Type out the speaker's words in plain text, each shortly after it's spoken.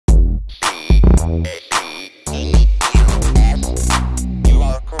You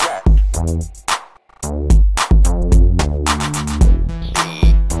are correct.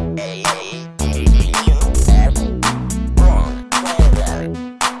 Wrong. Try that.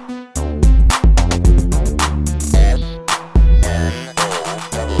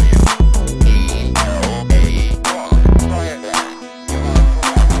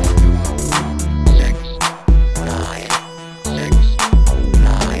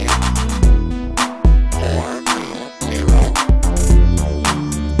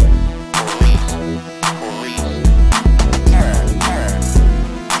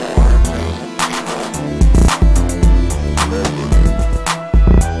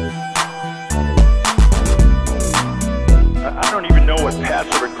 I don't even know what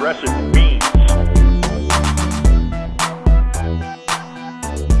passive aggressive means.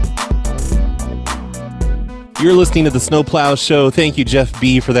 You're listening to the Snowplow Show. Thank you, Jeff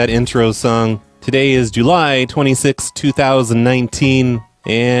B., for that intro song. Today is July 26, 2019,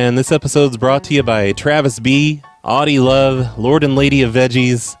 and this episode's brought to you by Travis B., Audie Love, Lord and Lady of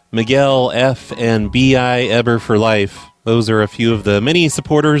Veggies, Miguel F., and B.I. Eber for Life. Those are a few of the many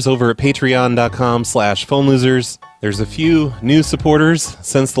supporters over at patreon.com/phonelosers. There's a few new supporters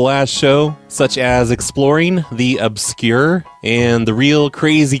since the last show, such as Exploring the Obscure and The Real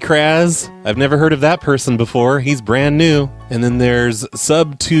Crazy Kraz. I've never heard of that person before. He's brand new. And then there's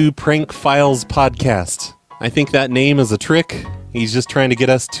Sub2 Prank Files Podcast. I think that name is a trick. He's just trying to get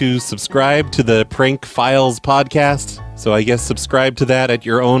us to subscribe to the Prank Files Podcast. So I guess subscribe to that at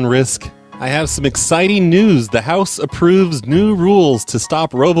your own risk. I have some exciting news. The House approves new rules to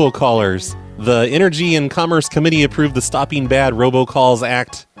stop robocallers. The Energy and Commerce Committee approved the Stopping Bad Robocalls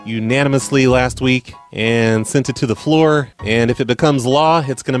Act unanimously last week and sent it to the floor. And if it becomes law,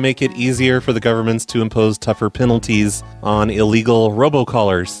 it's going to make it easier for the governments to impose tougher penalties on illegal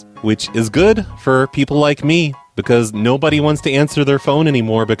robocallers, which is good for people like me, because nobody wants to answer their phone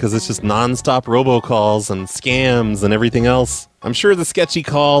anymore because it's just nonstop robocalls and scams and everything else. I'm sure the sketchy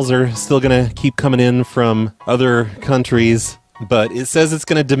calls are still going to keep coming in from other countries, but it says it's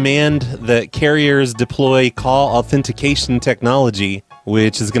going to demand that carriers deploy call authentication technology,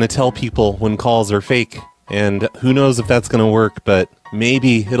 which is going to tell people when calls are fake. And who knows if that's going to work, but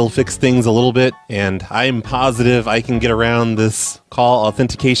maybe it'll fix things a little bit, and I'm positive I can get around this call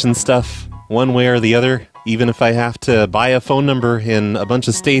authentication stuff one way or the other, even if I have to buy a phone number in a bunch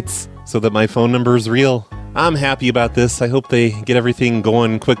of states so that my phone number is real. I'm happy about this. I hope they get everything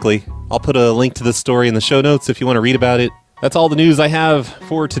going quickly. I'll put a link to this story in the show notes if you want to read about it. That's all the news I have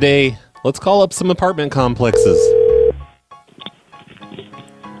for today. Let's call up some apartment complexes.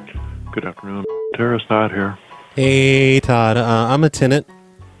 Good afternoon. Terrace Todd here. Hey, Todd. I'm a tenant,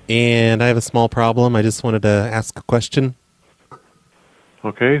 and I have a small problem. I just wanted to ask a question.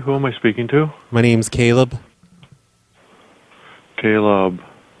 Okay, who am I speaking to? My name's Caleb. Caleb.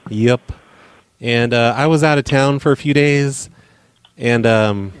 Yep. And I was out of town for a few days, and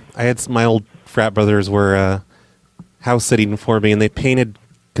I had my old frat brothers were house sitting for me, and they painted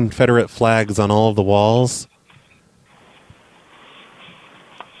Confederate flags on all of the walls.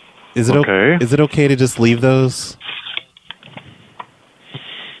 Is it okay? Is it okay to just leave those?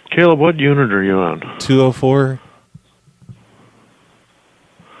 Caleb, what unit are you on? 204.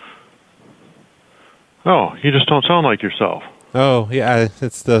 Oh, you just don't sound like yourself. Oh, yeah,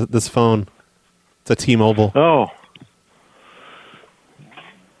 it's this phone. It's a T-Mobile. Oh.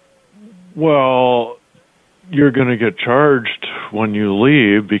 Well, you're going to get charged when you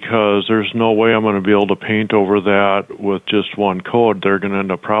leave because there's no way I'm going to be able to paint over that with just one coat. They're going to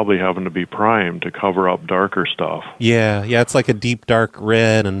end up probably having to be primed to cover up darker stuff. Yeah, it's like a deep dark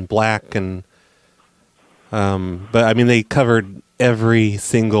red and black, and but I mean they covered every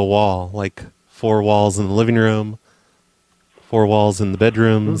single wall, like 4 walls in the living room, 4 walls in the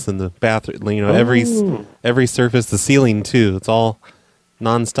bedrooms, and the bathroom. You know, every surface, the ceiling too. It's all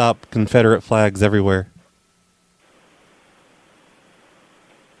nonstop Confederate flags everywhere.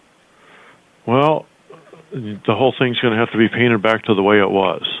 Well, the whole thing's going to have to be painted back to the way it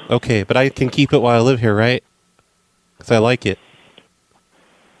was. Okay, but I can keep it while I live here, right? Because I like it.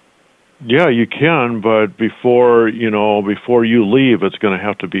 Yeah, you can, but before you leave, it's going to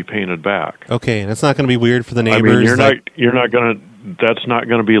have to be painted back. Okay, and it's not going to be weird for the neighbors. I mean, you're not going to. That's not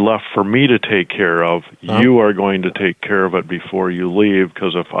going to be left for me to take care of. You are going to take care of it before you leave,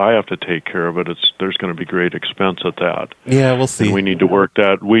 because if I have to take care of it, there's going to be great expense at that. Yeah, we'll see. And we need to work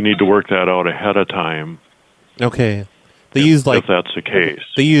that. We need to work that out ahead of time. Okay. If that's the case.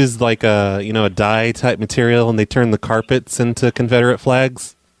 They use like a dye type material, and they turn the carpets into Confederate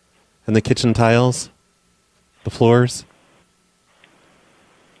flags, and the kitchen tiles, the floors.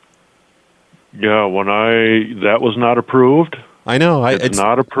 Yeah, that was not approved. I know. It's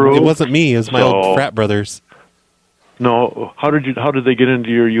not approved. It wasn't me. It was my old frat brothers. No, how did they get into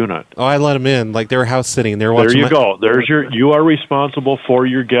your unit? Oh, I let them in. Like they were house sitting. They were watching. There you go. You are responsible for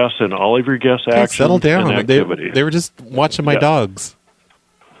your guests and all of your guests' actions settle down. and activities. They were just watching my dogs.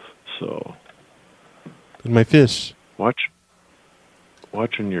 So. And my fish.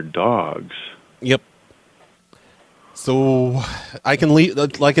 Watching your dogs. Yep. So I can leave.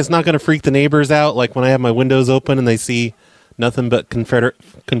 Like it's not going to freak the neighbors out. Like when I have my windows open and they see nothing but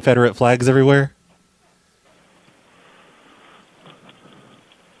Confederate flags everywhere.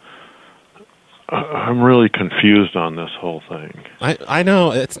 I'm really confused on this whole thing. I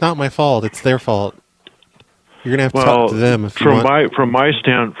know it's not my fault. It's their fault. You're gonna have to talk to them if you want. From my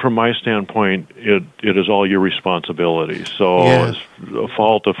standpoint, it is all your responsibility. So it's a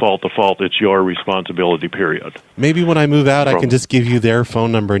fault. It's your responsibility. Period. Maybe when I move out, I can just give you their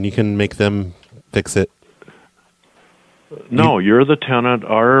phone number and you can make them fix it. No, you're the tenant.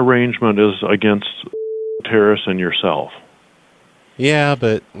 Our arrangement is against Terrace and yourself. Yeah,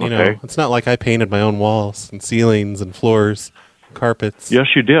 but you know, it's not like I painted my own walls and ceilings and floors, carpets.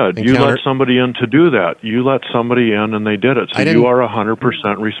 Yes, you did. You let somebody in to do that. You let somebody in and they did it. So you are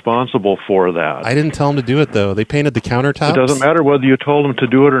 100% responsible for that. I didn't tell them to do it, though. They painted the countertops. It doesn't matter whether you told them to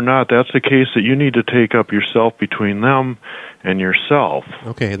do it or not. That's the case that you need to take up yourself between them and yourself.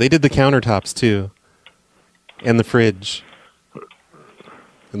 Okay, they did the countertops, too. And the fridge.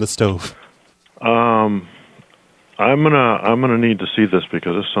 And the stove. I'm gonna need to see this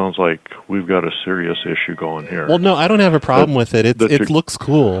because this sounds like we've got a serious issue going here. Well, no, I don't have a problem with it. It looks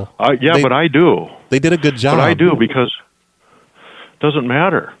cool. But I do. They did a good job. But I do because it doesn't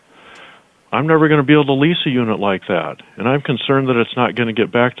matter. I'm never going to be able to lease a unit like that, and I'm concerned that it's not going to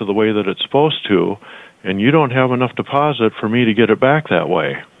get back to the way that it's supposed to, and you don't have enough deposit for me to get it back that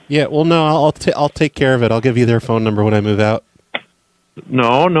way. Yeah, well, no, I'll take care of it. I'll give you their phone number when I move out.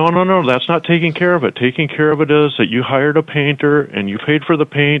 No. That's not taking care of it. Taking care of it is that you hired a painter and you paid for the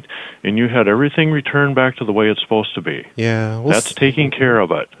paint and you had everything returned back to the way it's supposed to be. Yeah. That's taking care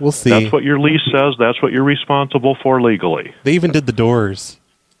of it. We'll see. That's what your lease says. That's what you're responsible for legally. They even did the doors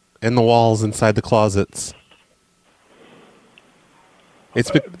and the walls inside the closets.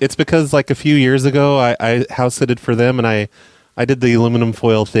 It's because like a few years ago I house-sitted for them and I did the aluminum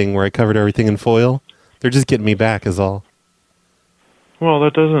foil thing where I covered everything in foil. They're just getting me back is all.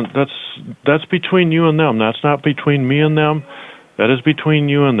 Well, that's between you and them. That's not between me and them. That is between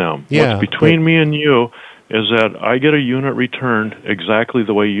you and them. Yeah, what's between me and you is that I get a unit returned exactly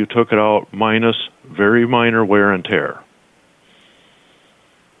the way you took it out, minus very minor wear and tear.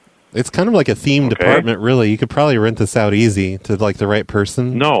 It's kind of like a themed apartment, really. You could probably rent this out easy to like the right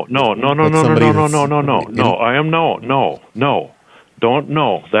person. No. I am no. Don't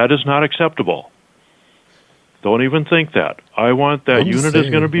no. That is not acceptable. Don't even think that. I want that unit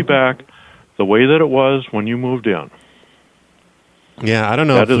is going to be back the way that it was when you moved in. Yeah, I don't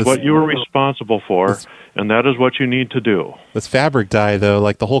know. That is what you were responsible for, and that is what you need to do. This fabric dye, though,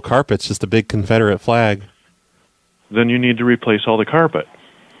 like the whole carpet's just a big Confederate flag. Then you need to replace all the carpet.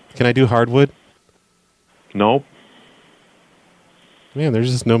 Can I do hardwood? Nope. Man,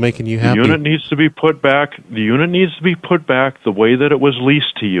 there's just no making you happy. The unit needs to be put back. The unit needs to be put back the way that it was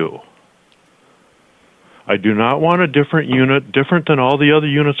leased to you. I do not want a different unit, different than all the other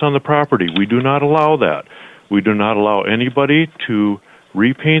units on the property. We do not allow that. We do not allow anybody to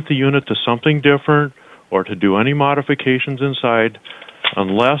repaint the unit to something different or to do any modifications inside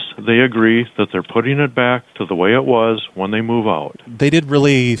unless they agree that they're putting it back to the way it was when they move out. They did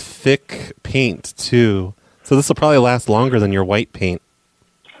really thick paint, too. So this will probably last longer than your white paint.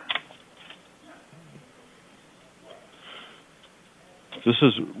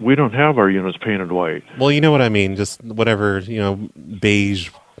 We don't have our units painted white. Well, you know what I mean. Just whatever, beige,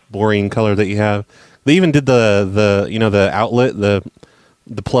 boring color that you have. They even did the outlet, the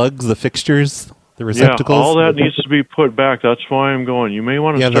plugs, the fixtures, the receptacles. Yeah, all that needs to be put back. That's why I'm going. You may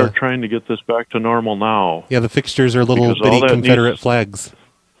want to start trying to get this back to normal now. Yeah, the fixtures are little bitty Confederate flags.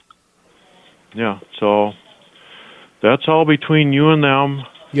 Yeah, so that's all between you and them.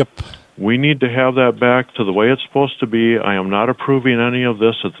 Yep. We need to have that back to the way it's supposed to be. I am not approving any of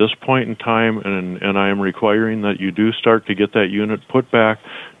this at this point in time, and I am requiring that you do start to get that unit put back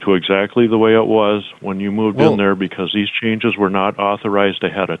to exactly the way it was when you moved in there, because these changes were not authorized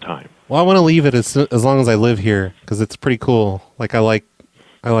ahead of time. Well, I want to leave it as long as I live here because it's pretty cool. Like I like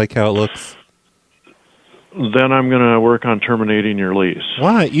how it looks. Then I'm going to work on terminating your lease.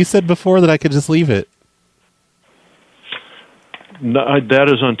 Why? You said before that I could just leave it. That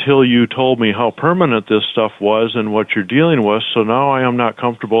is until you told me how permanent this stuff was and what you're dealing with. So now I am not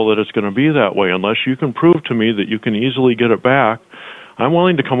comfortable that it's going to be that way. Unless you can prove to me that you can easily get it back, I'm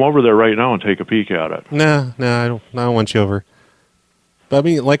willing to come over there right now and take a peek at it. No, I don't want you over. But I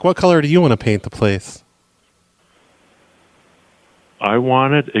mean, like, what color do you want to paint the place? I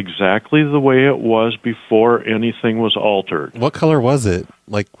want it exactly the way it was before anything was altered. What color was it?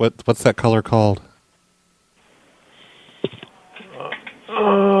 Like, what's that color called?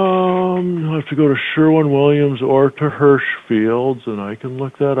 I have to go to Sherwin-Williams or to Hirschfield's, and I can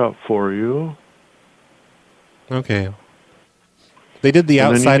look that up for you. Okay. They did the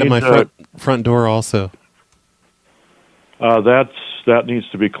outside of my front door also. That needs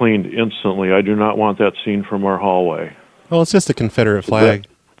to be cleaned instantly. I do not want that seen from our hallway. Well, it's just a Confederate flag.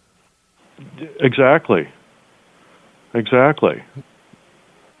 Exactly.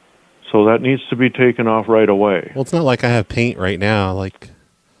 So that needs to be taken off right away. Well, it's not like I have paint right now. Like,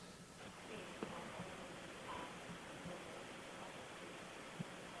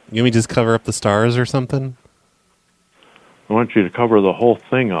 you want me to just cover up the stars or something? I want you to cover the whole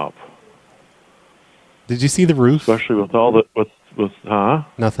thing up. Did you see the roof? Especially with all the huh?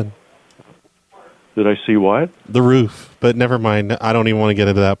 Nothing. Did I see what? The roof, but never mind. I don't even want to get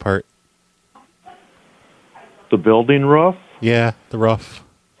into that part. The building roof? Yeah, the roof.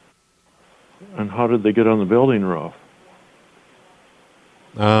 And how did they get on the building roof?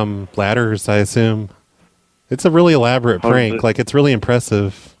 Ladders, I assume. It's a really elaborate prank. Like, it's really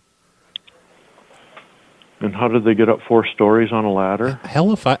impressive. And how did they get up 4 stories on a ladder?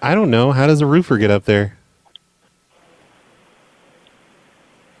 Hell if I don't know. How does a roofer get up there?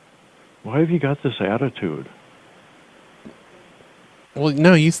 Why have you got this attitude? Well,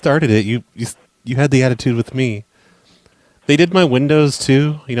 no, you started it. You had the attitude with me. They did my windows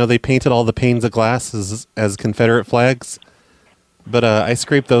too. You know, they painted all the panes of glass as Confederate flags. But I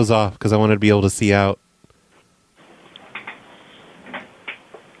scraped those off because I wanted to be able to see out.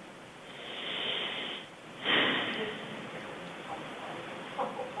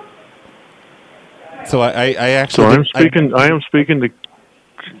 So I actually. So I am speaking to.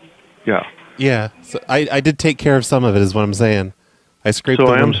 Yeah. Yeah. So I did take care of some of it, is what I'm saying. I scraped. So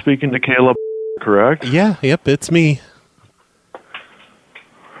I am speaking to Caleb, correct? Yeah. Yep. It's me.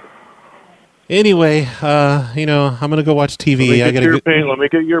 Anyway, I'm gonna go watch TV. Let me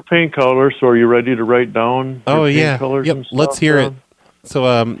get your paint color. So are you ready to write down? Oh your yeah. paint colors Yep. and stuff Let's hear down? it.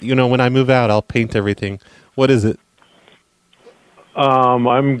 So when I move out, I'll paint everything. What is it?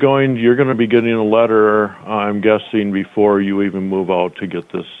 You're going to be getting a letter, I'm guessing, before you even move out to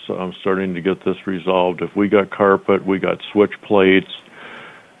get this. I'm starting to get this resolved. If we got carpet, we got switch plates,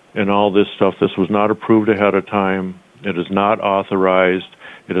 and all this stuff. This was not approved ahead of time. It is not authorized.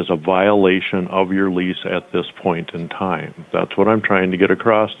 It is a violation of your lease at this point in time. That's what I'm trying to get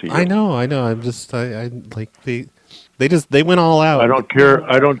across to you. I know. I'm just, they went all out. I don't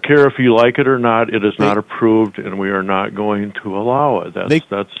care if you like it or not. It is not approved, and we are not going to allow it.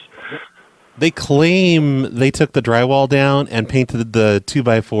 They claim they took the drywall down and painted the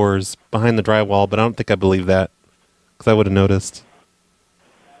 2x4s behind the drywall, but I don't think I believe that because I would have noticed.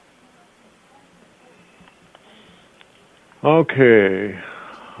 Okay.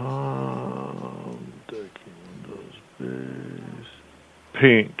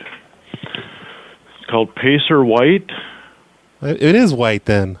 Paint. It's called Pacer White. It is white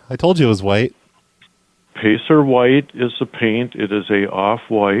then. I told you it was white. Pacer White is the paint. It is a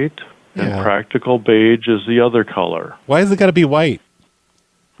off-white. Yeah. And Practical Beige is the other color. Why has it got to be white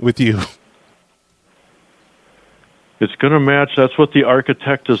with you? It's going to match. That's what the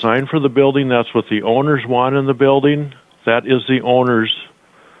architect designed for the building. That's what the owners want in the building. That is the owner's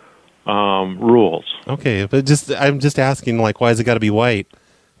rules. Okay, but I'm just asking, like, why has it got to be white?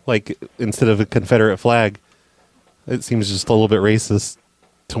 Like, instead of a Confederate flag? It seems just a little bit racist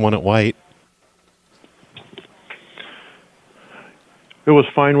to want it white. It was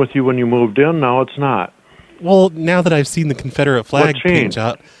fine with you when you moved in. Now it's not. Well, now that I've seen the Confederate flag What paint changed?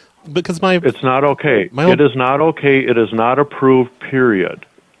 job, because It's not okay. It is not okay. It is not approved, period.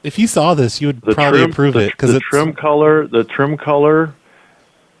 If you saw this, you would probably approve it. The trim color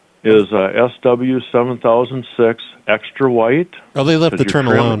is SW 7006 extra white. Oh, they left the trim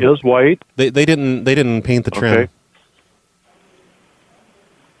alone. Is white. They didn't paint the trim. Okay.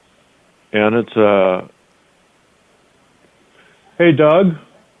 And it's Hey, Doug.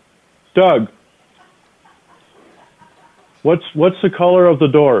 Doug. What's the color of the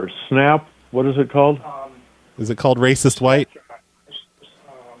doors? Snap. What is it called? Is it called racist white?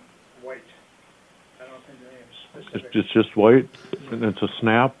 White. I don't think the name is specific. It's just white, and it's a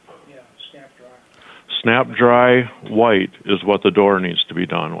snap. Yeah, snap draw. snap dry white is what the door needs to be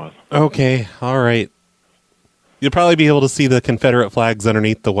done with. Okay, all right. You'll probably be able to see the Confederate flags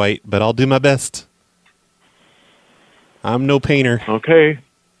underneath the white, but I'll do my best. I'm no painter. Okay.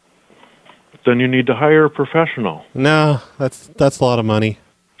 Then you need to hire a professional. No, that's a lot of money.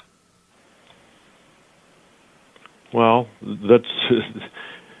 Well, that's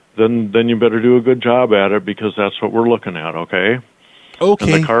then you better do a good job at it because that's what we're looking at, okay?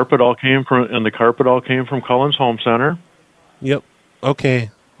 Okay. And the carpet all came from Cullen's Home Center. Yep.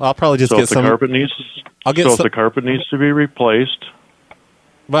 Okay. I'll probably just So get if the some. carpet needs if the carpet needs to be replaced,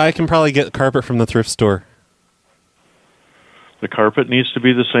 But I can probably get carpet from the thrift store. the carpet needs to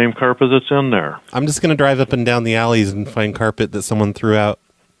be the same carpet that's in there. I'm just gonna drive up and down the alleys and find carpet that someone threw out.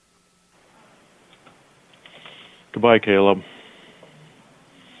 Goodbye, Caleb.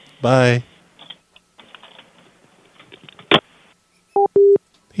 Bye.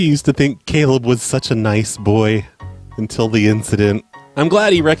 He used to think Caleb was such a nice boy until the incident. I'm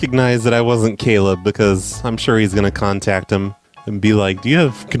glad he recognized that I wasn't Caleb because I'm sure he's going to contact him and be like, do you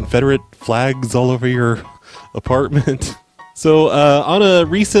have Confederate flags all over your apartment? So, on a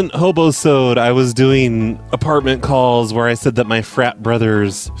recent Hobosode, I was doing apartment calls where I said that my frat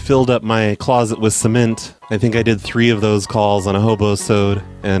brothers filled up my closet with cement. I think I did 3 of those calls on a Hobosode,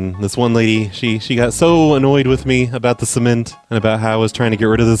 and this one lady, she got so annoyed with me about the cement and about how I was trying to get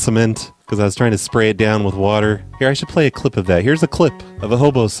rid of the cement because I was trying to spray it down with water. Here, I should play a clip of that. Here's a clip of a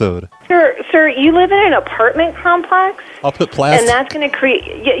Hobosode. Sir, you live in an apartment complex, I'll put plastic. and that's going to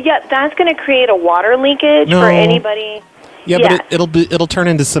create that's going to create a water leakage No. for anybody. Yeah, Yes. but it'll turn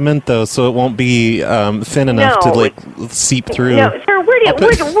into cement though, so it won't be thin enough to No, like seep through. No, sir,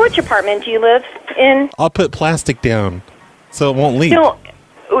 which apartment do you live in? I'll put plastic down, so it won't leak. No,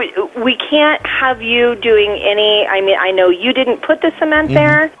 we can't have you doing any. I mean, I know you didn't put the cement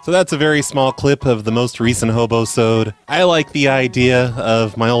there. So that's a very small clip of the most recent Hobosode. I like the idea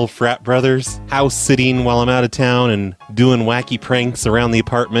of my old frat brothers house sitting while I'm out of town and doing wacky pranks around the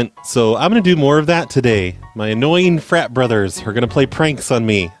apartment. So I'm going to do more of that today. My annoying frat brothers are going to play pranks on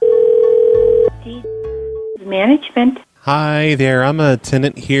me. Management. Hi there, I'm a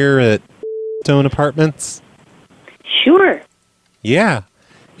tenant here at Stone Apartments. Sure, Yeah,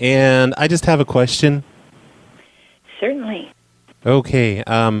 and I just have a question. certainly. Okay,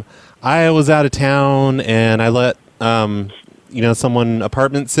 I was out of town and I let, someone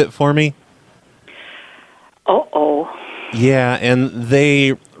apartment sit for me. Oh. Yeah, and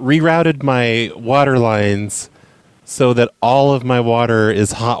they rerouted my water lines so that all of my water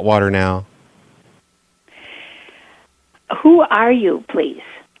is hot water now. Who are you, please?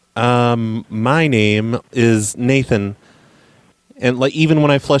 My name is Nathan. And like even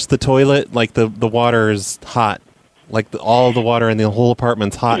when I flush the toilet, like the water is hot. Like all the water in the whole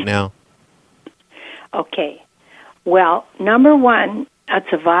apartment's hot now. Okay. Well, number one, it's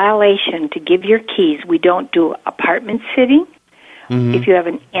a violation to give your keys. We don't do apartment sitting. Mm-hmm. If you have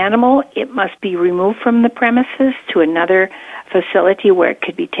an animal, it must be removed from the premises to another facility where it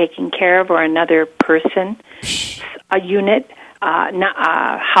could be taken care of, or another person, a unit,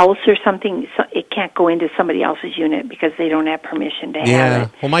 a house or something. So it can't go into somebody else's unit because they don't have permission to have Yeah. it.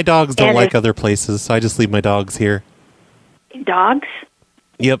 Well, my dogs don't And like there's- other places, so I just leave my dogs here. Dogs?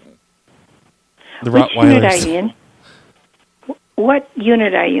 Yep. The Which unit are Rottweilers. you in? What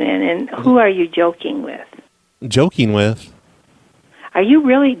unit are you in, and who are you joking with? Joking with. Do you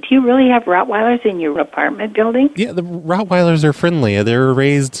really have Rottweilers in your apartment building? Yeah, the Rottweilers are friendly. They're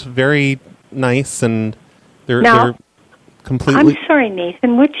raised very nice, and they're I'm completely sorry,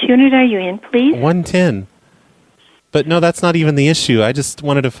 Nathan. Which unit are you in, please? 110. But no, that's not even the issue. I just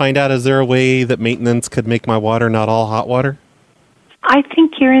wanted to find out, is there a way that maintenance could make my water not all hot water? I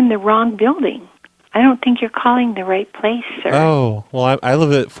think you're in the wrong building. I don't think you're calling the right place, sir. Oh, well, I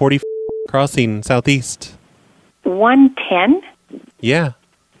live at 40 Crossing Southeast. 110? Yeah.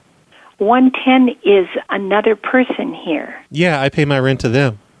 110 is another person here. Yeah, I pay my rent to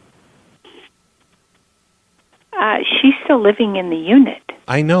them. She's still living in the unit.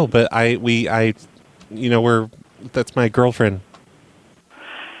 I know, but that's my girlfriend.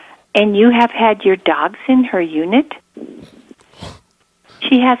 And you have had your dogs in her unit?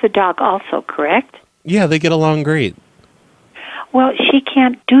 She has a dog also, correct? Yeah, they get along great. Well, she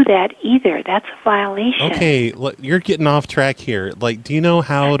can't do that either. That's a violation. Okay, you're getting off track here. Like, do you know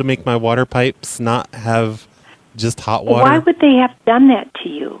how to make my water pipes not have just hot water? Why would they have done that to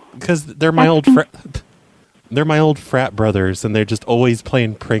you? Because they're my old they're my old frat brothers, and they're just always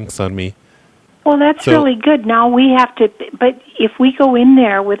playing pranks on me. Well, that's So- really good. Now we have to, but if we go in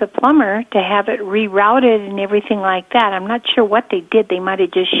there with a plumber to have it rerouted and everything like that, I'm not sure what they did. They might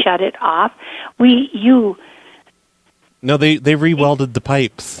have just shut it off. No, they rewelded the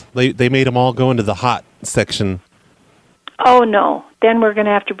pipes. They made them all go into the hot section. Oh no! Then we're going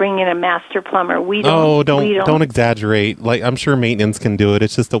to have to bring in a master plumber. We don't. Oh, we don't exaggerate. Like, I'm sure maintenance can do it.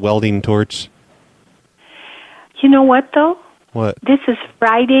 It's just a welding torch. You know what though? What? This is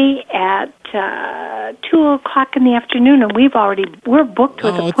Friday at 2:00 in the afternoon, and we're booked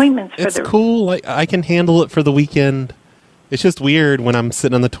with appointments for it's cool. Like, I can handle it for the weekend. It's just weird when I'm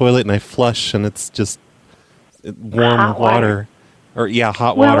sitting on the toilet and I flush and it's just warm Hot water. Or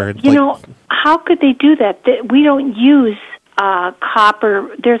hot Well, water. you know, how could they do that? We don't use copper.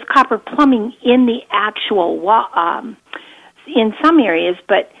 There's copper plumbing in the actual in some areas,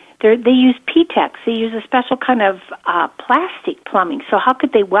 but they use PTEX. They use a special kind of plastic plumbing. So how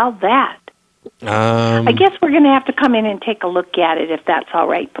could they weld that? I guess we're going to have to come in and take a look at it, if that's all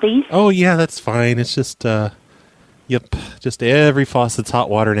right, please. Oh yeah, that's fine. It's just just every faucet's hot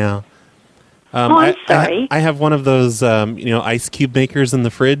water now. I'm sorry. I have one of those ice cube makers in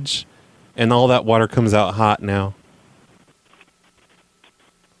the fridge, and all that water comes out hot now.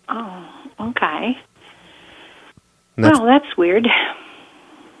 Oh, okay. That's- Well, that's weird.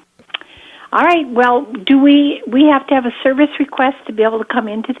 All right. Well, we have to have a service request to be able to come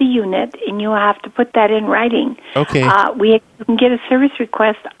into the unit, and you have to put that in writing. Okay. We can get a service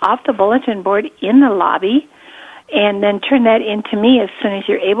request off the bulletin board in the lobby, and then turn that in to me as soon as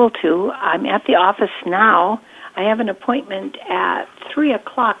you're able to. I'm at the office now. I have an appointment at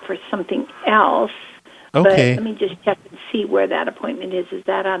 3:00 for something else. Okay. But let me just check and see where that appointment is. Is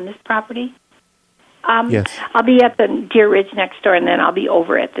that on this property? Yes. I'll be at the Deer Ridge next door, and then I'll be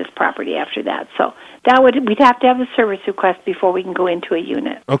over at this property after that. So we'd have to have the service request before we can go into a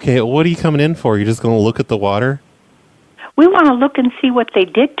unit. Okay. What are you coming in for? You're just going to look at the water? We want to look and see what they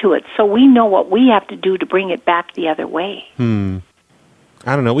did to it, so we know what we have to do to bring it back the other way.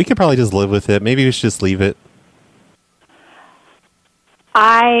 I don't know. We could probably just live with it. Maybe we should just leave it.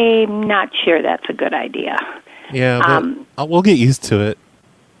 I'm not sure that's a good idea. Yeah, but we'll get used to it.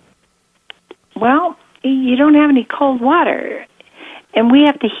 Well, you don't have any cold water, and we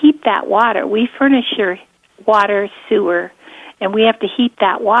have to heat that water. We furnish your water, sewer, and we have to heat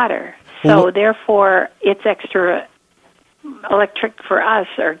that water. So, therefore, it's extra electric for us,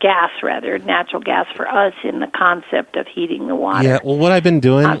 or gas, rather, natural gas for us in the concept of heating the water. Yeah, well, what I've been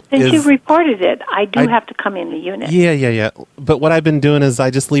doing Since is... you've reported it, I have to come in the unit. Yeah. But what I've been doing is I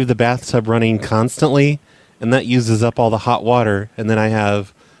just leave the bathtub running constantly, and that uses up all the hot water, and then I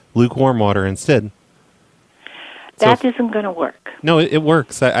have lukewarm water instead. That isn't going to work. No, it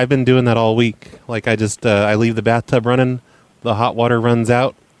works. I've been doing that all week. Like, I just I leave the bathtub running, the hot water runs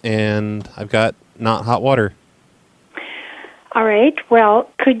out, and I've got not hot water. All right. Well,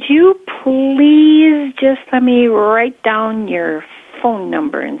 could you please just let me write down your phone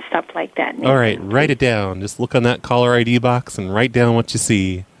number and stuff like that, Nathan? All right, write it down. Just look on that caller ID box and write down what you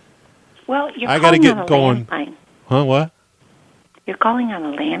see. Well, you're I gotta calling get on a going. landline. Huh, what? You're calling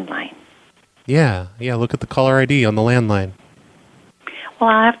on a landline. Yeah, look at the caller ID on the landline. Well,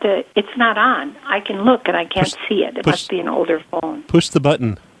 I'll have to... It's not on. I can look, and I can't see it. It push- must be an older phone. Push the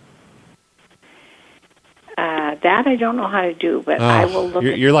button. That I don't know how to do, but I will look.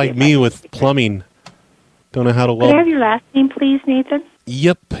 You're like me with plumbing. Don't know how to Could I weld. have your last name, please, Nathan?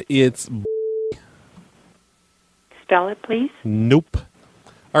 Yep, it's... Spell it, please. Nope.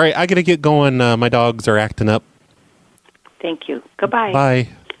 All right, I gotta get going. My dogs are acting up. Thank you. Goodbye. Bye.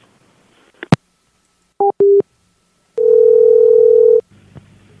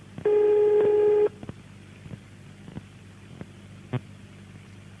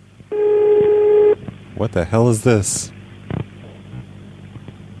 What the hell is this?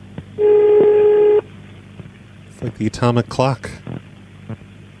 It's like the atomic clock.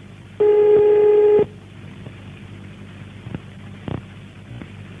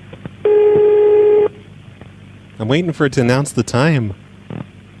 I'm waiting for it to announce the time.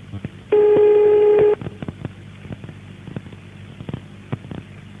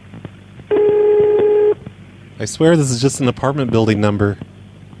 I swear this is just an apartment building number.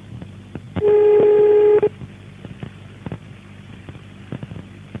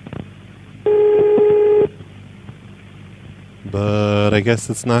 But I guess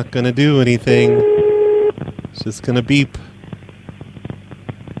it's not gonna do anything. It's just gonna beep.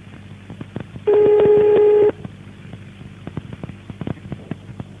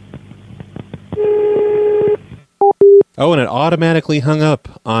 Oh, and it automatically hung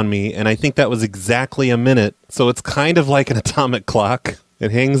up on me, and I think that was exactly a minute. So it's kind of like an atomic clock. It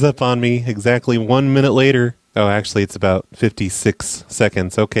hangs up on me exactly 1 minute later. Oh, actually, it's about 56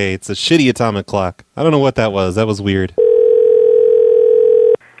 seconds. Okay, it's a shitty atomic clock. I don't know what that was. That was weird.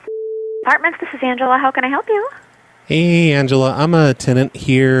 Apartments, this is Angela. How can I help you? Hey, Angela. I'm a tenant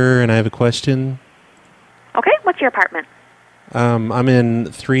here, and I have a question. Okay, what's your apartment? I'm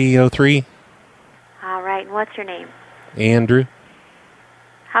in 303. All right, and what's your name? Andrew.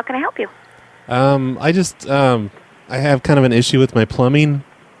 How can I help you? I have kind of an issue with my plumbing.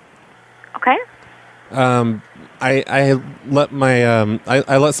 Okay. I let my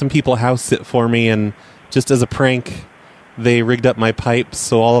I let some people house sit for me, and just as a prank, they rigged up my pipes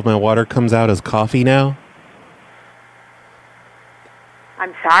so all of my water comes out as coffee now.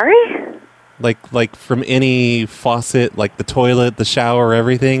 I'm sorry? Like from any faucet, like the toilet, the shower,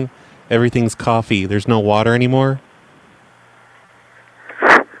 everything's coffee. There's no water anymore.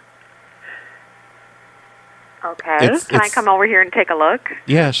 Okay. Can I come over here and take a look?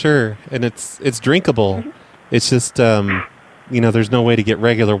 Yeah, sure. And it's drinkable. Mm-hmm. It's just there's no way to get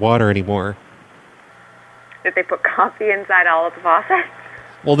regular water anymore. Did they put coffee inside all of the faucets?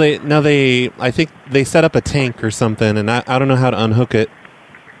 Well, I think they set up a tank or something, and I don't know how to unhook it.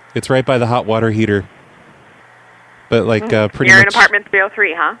 It's right by the hot water heater. But pretty You're much... in apartment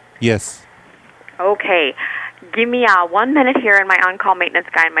 303, huh? Yes. Okay. Give me 1 minute here, and my on-call maintenance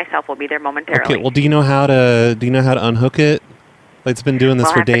guy and myself will be there momentarily. Okay. Well, do you know how to unhook it? It's been doing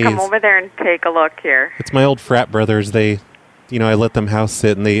this for days. I'll have to come over there and take a look here. It's my old frat brothers. They, I let them house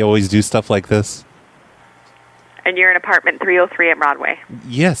sit, and they always do stuff like this. And you're in apartment 303 at Broadway?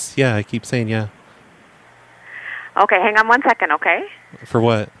 Yes. Yeah. I keep saying yeah. Okay. Hang on 1 second. Okay. For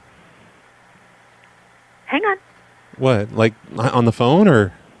what? Hang on. What? Like on the phone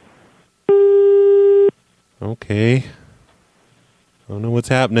or? Okay. I don't know what's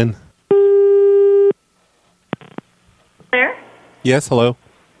happening. There? Yes, hello.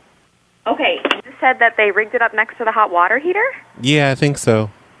 Okay, you said that they rigged it up next to the hot water heater? Yeah, I think so.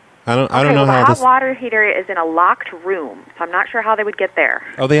 I don't know well, how the this... hot water heater is in a locked room, so I'm not sure how they would get there.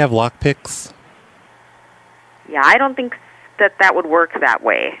 Oh, they have lock picks? Yeah, I don't think that would work that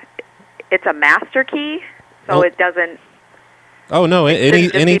way. It's a master key, so it doesn't... Oh, no,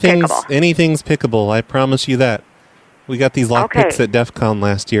 anything's pickable. I promise you that. We got these lock picks at DEF CON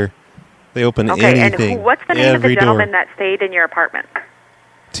last year. They open anything. And what's the name of the gentleman that stayed in your apartment?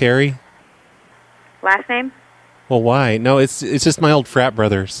 Terry. Last name? Well, why? No, it's just my old frat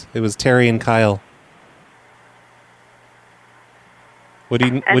brothers. It was Terry and Kyle.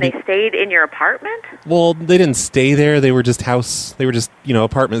 They stayed in your apartment? Well, they didn't stay there. They were just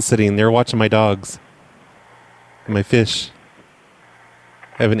apartment sitting. They were watching my dogs. And my fish.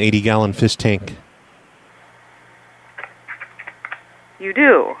 I have an 80-gallon fish tank. You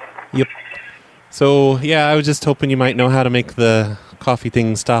do? Yep. So, yeah, I was just hoping you might know how to make the coffee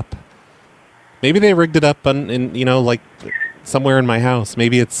thing stop. Maybe they rigged it up somewhere in my house.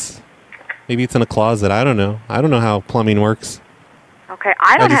 Maybe it's in a closet. I don't know. I don't know how plumbing works. Okay,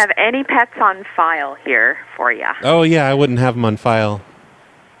 I don't have any pets on file here for you. Oh, yeah, I wouldn't have them on file.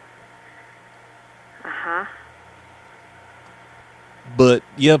 Uh-huh. But,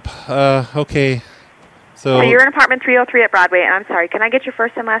 yep, okay. So you're in apartment 303 at Broadway, and I'm sorry, can I get your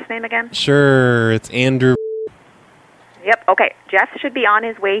first and last name again? Sure, it's Andrew. Yep, okay. Jeff should be on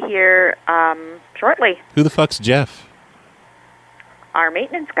his way here shortly. Who the fuck's Jeff? Our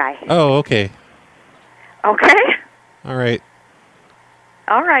maintenance guy. Oh, okay. Okay. All right.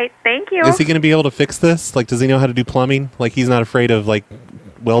 All right, thank you. Is he going to be able to fix this? Does he know how to do plumbing? He's not afraid of,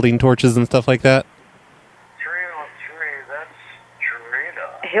 welding torches and stuff like that? 303, that's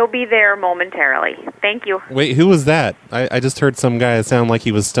Jarita. He'll be there momentarily. Thank you. Wait, who was that? I just heard some guy sound like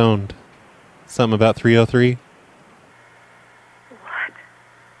he was stoned. Something about 303? What?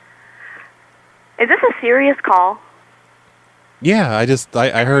 Is this a serious call? Yeah, I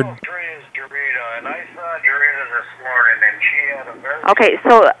heard... 303 is Jarita, and I saw Jarita this morning, and she had a very... Okay,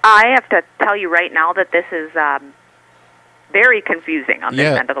 so I have to tell you right now that this is very confusing on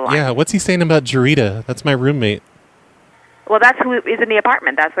this end of the line. Yeah, what's he saying about Jarita? That's my roommate. Well, that's who is in the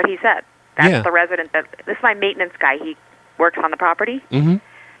apartment. That's what he said. That's the resident. This is my maintenance guy. He works on the property. Mm-hmm.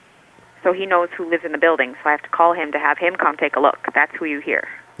 So he knows who lives in the building, so I have to call him to have him come take a look. That's who you hear.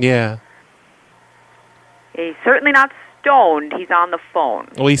 Yeah. He's certainly not stoned. He's on the phone.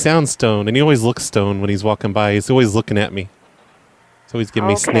 Well, he sounds stoned, and he always looks stoned when he's walking by. He's always looking at me. He's always giving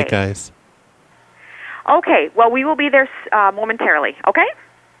me snake eyes. Okay, well, we will be there momentarily, okay?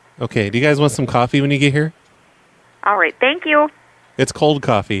 Okay, do you guys want some coffee when you get here? All right, thank you. It's cold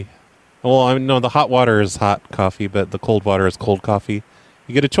coffee. Well, no, the hot water is hot coffee, but the cold water is cold coffee.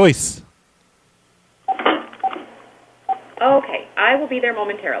 You get a choice. Okay, I will be there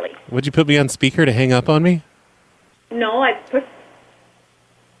momentarily. Would you put me on speaker to hang up on me? No, I put...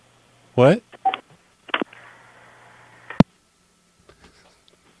 What?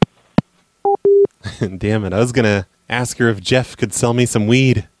 Damn it. I was going to ask her if Jeff could sell me some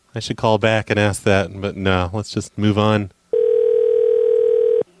weed. I should call back and ask that, but no, let's just move on.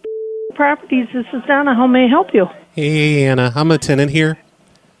 Properties, this is Donna. How may I help you? Hey, Anna. I'm a tenant here.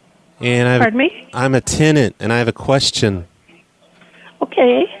 And Pardon me? I'm a tenant, and I have a question.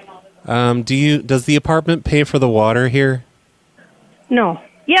 Okay. Does the apartment pay for the water here? No.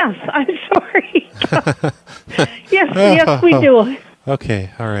 Yes, I'm sorry. yes, we do.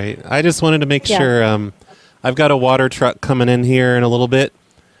 Okay, all right. I just wanted to make Yeah. sure. I've got a water truck coming in here in a little bit,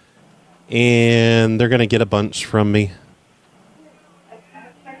 and they're going to get a bunch from me.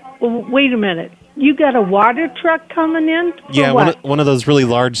 Well, wait a minute. You got a water truck coming in? For Yeah, what? one of those really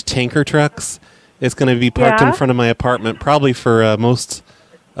large tanker trucks. It's going to be parked in front of my apartment, probably for most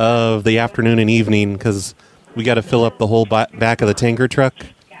of the afternoon and evening, because we got to fill up the whole back of the tanker truck.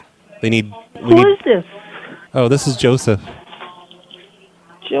 Who is this? Oh, this is Joseph.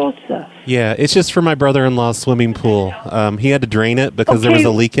 Joseph. Yeah, it's just for my brother-in-law's swimming pool. He had to drain it because there was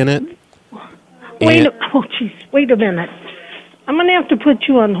a leak in it. Wait a minute. I'm going to have to put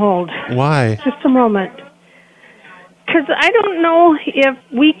you on hold. Why? Just a moment. Because I don't know if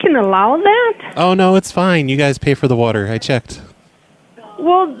we can allow that. Oh, no, it's fine. You guys pay for the water. I checked.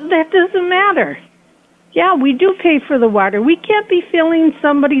 Well, that doesn't matter. Yeah, we do pay for the water. We can't be filling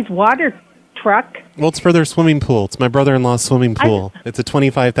somebody's water truck. Well, it's for their swimming pool. It's my brother-in-law's swimming pool. It's a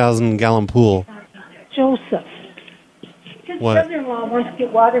 25,000-gallon pool. Joseph. His What? brother-in-law wants to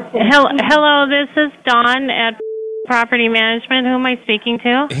get water for Hello, this is Dawn at Property Management. Who am I speaking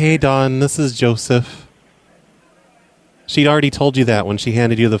to? Hey, Dawn, this is Joseph. She'd already told you that when she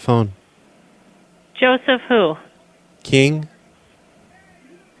handed you the phone. Joseph who? King?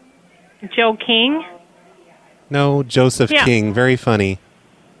 Joe King? No, Joseph Yeah. King. Very funny.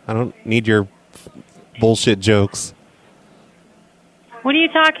 I don't need your bullshit jokes. What are you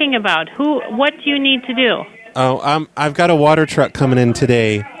talking about? What do you need to do? Oh, I've got a water truck coming in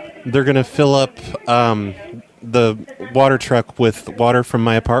today. They're going to fill up the water truck with water from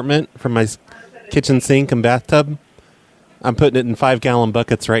my apartment, from my kitchen sink and bathtub. I'm putting it in 5-gallon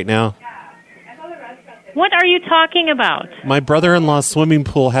buckets right now. What are you talking about? My brother-in-law's swimming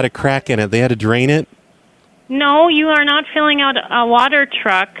pool had a crack in it. They had to drain it. No, you are not filling out a water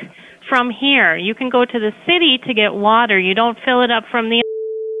truck from here. You can go to the city to get water. You don't fill it up from the...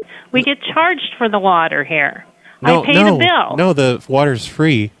 We get charged for the water here. I paid a bill. No, the water's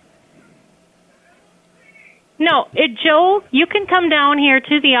free. No, Joe, you can come down here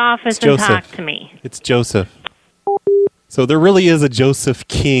to the office and talk to me. It's Joseph. So there really is a Joseph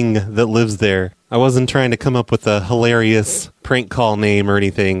King that lives there. I wasn't trying to come up with a hilarious prank call name or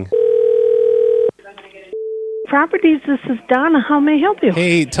anything. Properties, this is Donna. How may I help you?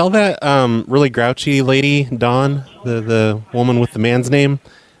 Hey, tell that really grouchy lady, Dawn, the woman with the man's name,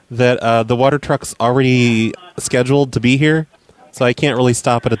 that the water truck's already scheduled to be here, so I can't really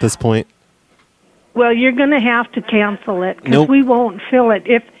stop it at this point. Well, you're going to have to cancel it because Nope. we won't fill it.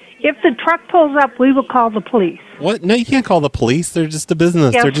 If the truck pulls up, we will call the police. What? No, you can't call the police. They're just a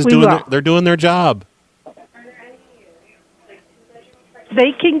business. Yes, They're just we will. they're doing their job.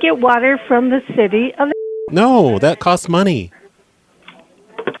 They can get water from the city of... No, that costs money.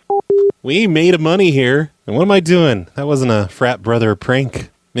 We made money here. And what am I doing? That wasn't a frat brother prank.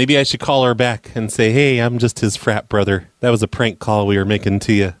 Maybe I should call her back and say, hey, I'm just his frat brother. That was a prank call we were making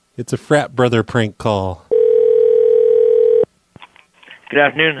to you. It's a frat brother prank call. Good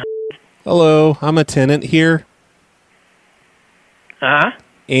afternoon. Hello, I'm a tenant here. Uh-huh.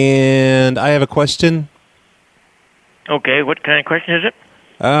 And I have a question. Okay, what kind of question is it?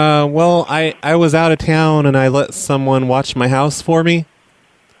 Well, I was out of town and I let someone watch my house for me.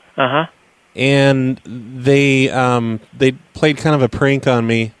 Uh-huh. And they played kind of a prank on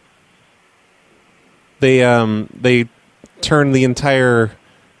me. They turned the entire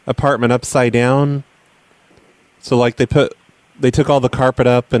apartment upside down. So like they took all the carpet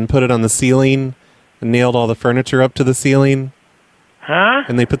up and put it on the ceiling and nailed all the furniture up to the ceiling. Huh?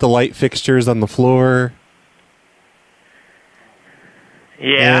 And they put the light fixtures on the floor.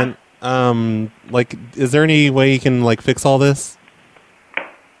 Yeah. And like, is there any way you can like fix all this?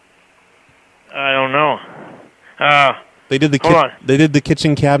 I don't know. They did hold on. They did the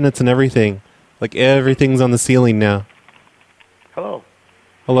kitchen cabinets and everything. Like everything's on the ceiling now. Hello.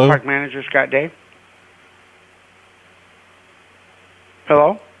 Hello? Park manager Scott Day.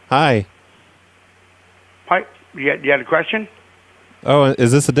 Hello. Hi. Hi. You had a question? Oh,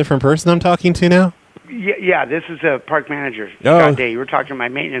 is this a different person I'm talking to now? Yeah, this is the park manager, Oh. Scott Day. You were talking to my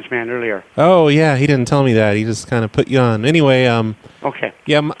maintenance man earlier. Oh, yeah, he didn't tell me that. He just kind of put you on. Anyway, Okay.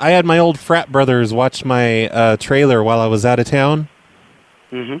 yeah, I had my old frat brothers watch my trailer while I was out of town,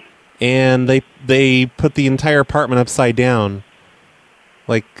 Mm-hmm. and they put the entire apartment upside down.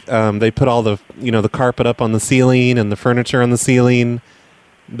 Like, they put all the carpet up on the ceiling and the furniture on the ceiling.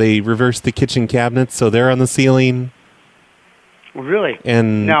 They reversed the kitchen cabinets, so they're on the ceiling. Really?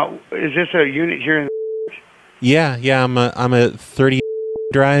 And now, is this a unit here in yeah, I'm at 30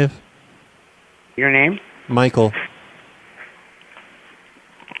 Drive. your name? Michael.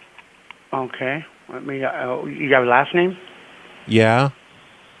 Okay. Let me. You got a last name? Yeah.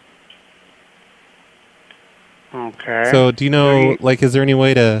 Okay. So, do you know, like, is there any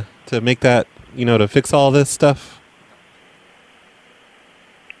way to make that, to fix all this stuff?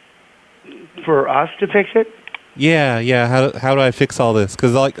 For us to fix it? Yeah. How do I fix all this?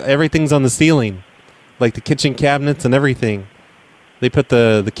 Because, like, everything's on the ceiling. Like, the kitchen cabinets and everything. They put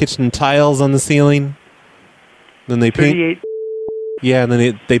the kitchen tiles on the ceiling. Then they paint. 38. Yeah, and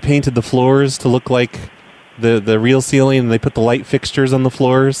then they painted the floors to look like the real ceiling, and they put the light fixtures on the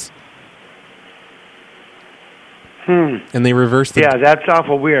floors. And they reversed the... Yeah, that's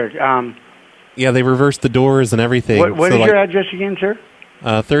awful weird. Yeah, they reversed the doors and everything. What is your address again, sir?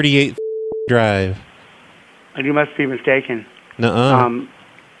 38 Drive. You must be mistaken. Nuh-uh.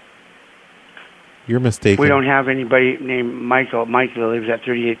 You're mistaken. We don't have anybody named Michael. Michael lives at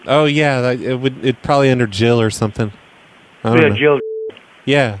 38. Oh, yeah, it'd probably under Jill or something. I don't know. Jill.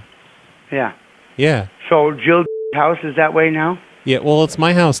 Yeah. Yeah. Yeah. So Jill's house is that way now? Yeah, well, it's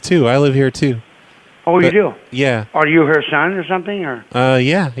my house, too. I live here, too. Oh, you do? Yeah. Are you her son or something? Or?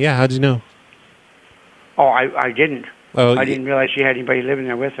 Yeah. How'd you know? Oh, I didn't. Oh, I didn't realize she had anybody living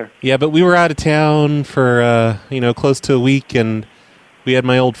there with her. Yeah, but we were out of town for, close to a week, and we had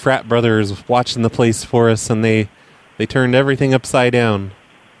my old frat brothers watching the place for us, and they turned everything upside down.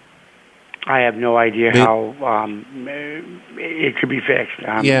 I have no idea how it could be fixed.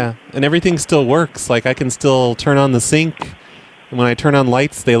 Yeah, and everything still works. Like, I can still turn on the sink, and when I turn on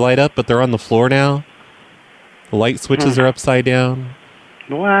lights, they light up, but they're on the floor now. The light switches are upside down.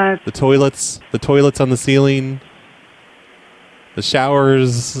 What? The toilets on the ceiling. The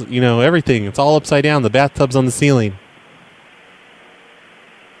showers, everything. It's all upside down. The bathtub's on the ceiling.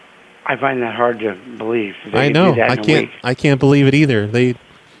 I find that hard to believe. I know. I can't believe it either.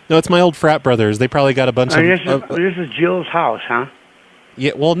 No, it's my old frat brothers. They probably got a bunch of... This is Jill's house, huh?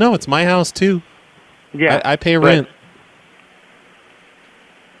 Yeah, well, no, it's my house, too. Yeah. I pay rent.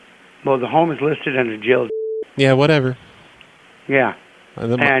 Well, the home is listed under Jill. Yeah, whatever. Yeah.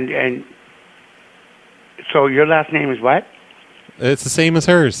 And so your last name is what? It's the same as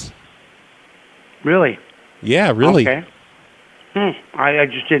hers. Really? Yeah, really. Okay. I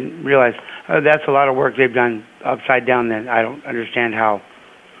just didn't realize. That's a lot of work they've done upside down then. I don't understand how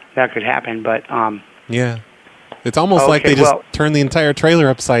that could happen, but... Yeah. It's almost like they just turned the entire trailer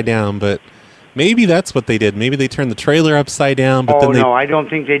upside down, but maybe that's what they did. Maybe they turned the trailer upside down, but then no, I don't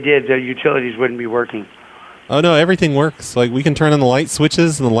think they did. The utilities wouldn't be working. Oh, no, everything works. Like, we can turn on the light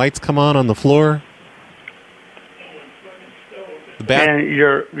switches, and the lights come on the floor. And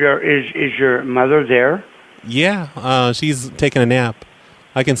is your mother there? Yeah, she's taking a nap.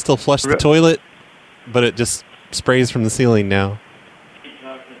 I can still flush the toilet, but it just sprays from the ceiling now.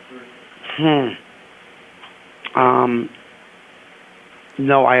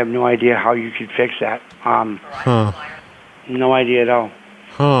 No, I have no idea how you could fix that. No idea at all.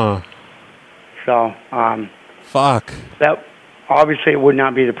 So, fuck. That obviously it would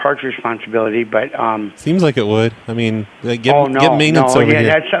not be the park's responsibility, but seems like it would. I mean, get maintenance over here.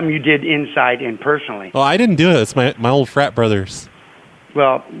 That's something you did inside and personally. Well, I didn't do it. It's my old frat brothers.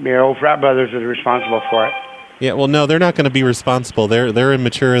 Well, your old frat brothers are responsible for it. Yeah, well, no, they're not going to be responsible. They're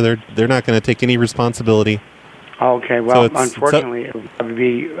immature. They're not going to take any responsibility. Okay, well, unfortunately, it would probably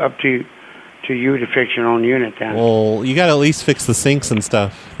be up to you to fix your own unit then. Well, you got to at least fix the sinks and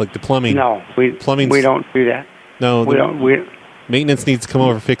stuff, like the plumbing. No, we don't do that. No, maintenance needs to come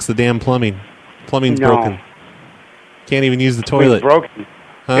over and fix the damn plumbing. Plumbing's broken. Can't even use the toilet. It was broken.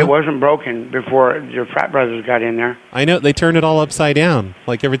 Huh? It wasn't broken before your frat brothers got in there. I know. They turned it all upside down.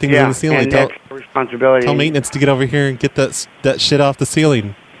 Like everything's on the ceiling. And that's responsibility. Tell maintenance to get over here and get that shit off the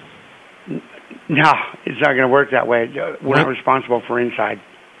ceiling. No, it's not going to work that way. We're not responsible for inside.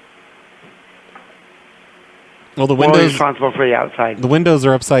 Well, the windows... We're responsible for the outside. The windows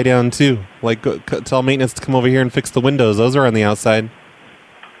are upside down, too. Like, tell maintenance to come over here and fix the windows. Those are on the outside.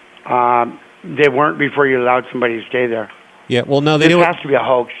 They weren't before you allowed somebody to stay there. Yeah, well, no, they don't... This has to be a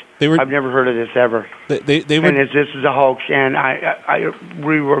hoax. I've never heard of this ever. They were... And this is a hoax, and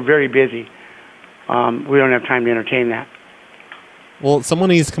we were very busy. we don't have time to entertain that. Well, someone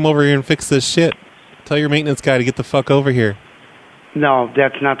needs to come over here and fix this shit. Tell your maintenance guy to get the fuck over here. No,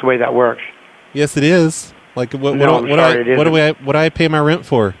 that's not the way that works. Yes, it is. Like, what No, do I pay my rent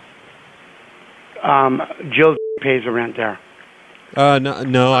for? Jill pays the rent there.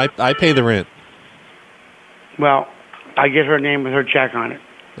 No, I pay the rent. Well, I get her name with her check on it.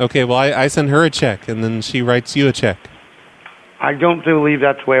 Okay, well, I send her a check, and then she writes you a check. I don't believe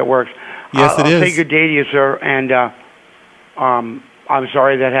that's the way it works. Yes, it is. I'll say good day to you, sir, and I'm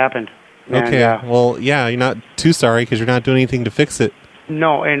sorry that happened. Okay, And, well, yeah, you're not too sorry because you're not doing anything to fix it.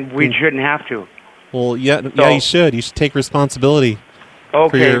 no, and we shouldn't have to. Well, yeah, you should. You should take responsibility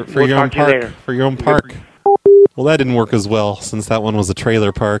Okay, for we'll your own talk to you park. later. For your own park. Well, that didn't work as well since that one was a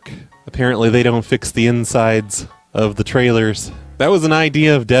trailer park. Apparently, they don't fix the insides of the trailers. That was an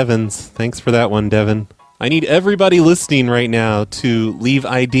idea of Devin's. Thanks for that one, Devin. I need everybody listening right now to leave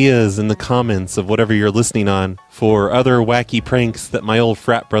ideas in the comments of whatever you're listening on for other wacky pranks that my old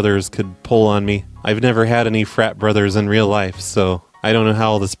frat brothers could pull on me. I've never had any frat brothers in real life, so I don't know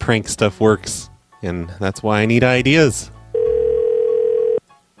how all this prank stuff works, and that's why I need ideas.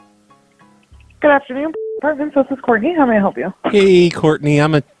 Good afternoon, apartments. This is Courtney. How may I help you? Hey, Courtney,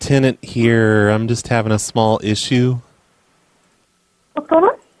 I'm a tenant here. I'm just having a small issue. What's going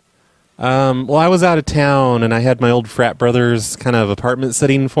on? Well, I was out of town, and I had my old frat brothers kind of apartment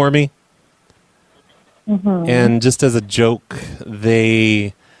sitting for me. Mm-hmm. And just as a joke,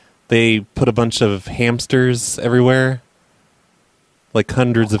 they put a bunch of hamsters everywhere, like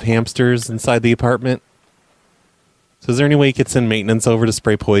hundreds of hamsters inside the apartment. So is there any way you could send maintenance over to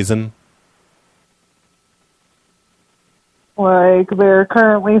spray poison? Like, they're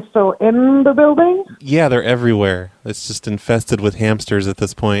currently still in the building? Yeah, they're everywhere. It's just infested with hamsters at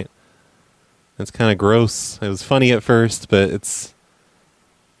this point. It's kind of gross. It was funny at first, but it's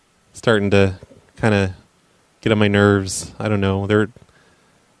starting to kind of get on my nerves. I don't know.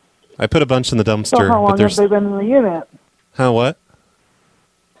 I put a bunch in the dumpster. So how long but have they been in the unit? Huh, what?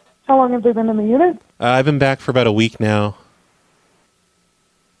 How long have they been in the unit? I've been back for about a week now.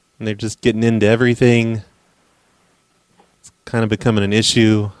 And they're just getting into everything. It's kind of becoming an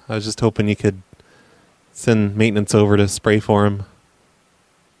issue. I was just hoping you could send maintenance over to spray for them.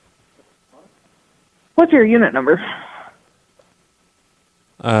 What's your unit number?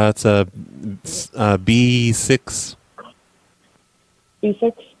 It's a B6.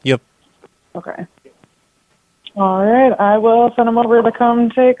 B6? Yep. Okay. All right. I will send them over to come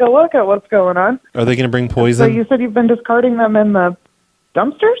take a look at what's going on. Are they going to bring So poison? you said you've been discarding them in the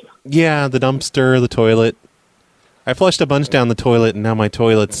dumpsters? Yeah, the dumpster, the toilet. I flushed a bunch down the toilet, and now my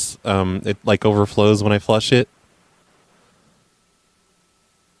toilet's, it like overflows when I flush it.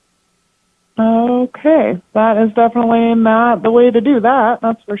 Okay. That is definitely not the way to do that.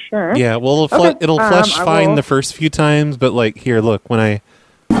 That's for sure. Yeah, well, it'll flush fine the first few times, but like, here, look, when I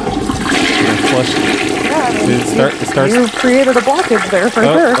flush it starts... You've created a blockage there for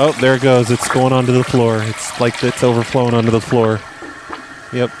sure. Oh, there it goes. It's going onto the floor. It's like it's overflowing onto the floor.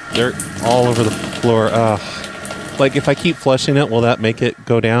 Yep, they're all over the floor. Like, if I keep flushing it, will that make it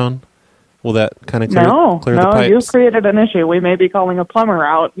go down? Will that kind of clear the pipes? You've created an issue. We may be calling a plumber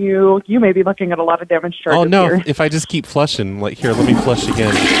out. You may be looking at a lot of damage charges. Oh, no, here. if I just keep flushing, like, here, let me flush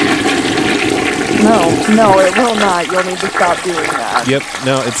again. No, it will not. You'll need to stop doing that. Yep,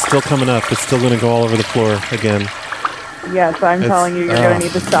 no, it's still coming up. It's still going to go all over the floor again. Yes, I'm telling you, you're going to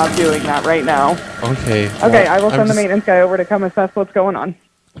need to stop doing that right now. Okay. Okay, I will send the maintenance guy over to come assess what's going on.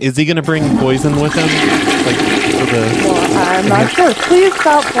 Is he going to bring poison with him? Like, for the... Well, I'm not sure. Please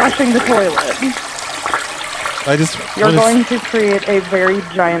stop flushing the toilet. You're going to create a very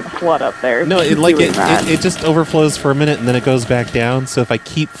giant flood up there. No, it just overflows for a minute and then it goes back down. So if I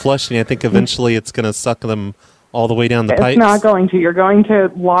keep flushing, I think eventually it's going to suck them all the way down the pipes. It's not going to. You're going to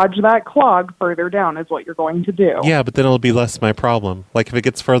lodge that clog further down is what you're going to do. Yeah, but then it'll be less my problem. Like if it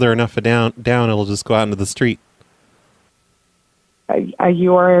gets further enough down, it'll just go out into the street.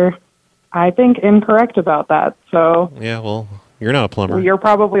 You are, I think, incorrect about that. So yeah, well, you're not a plumber. You're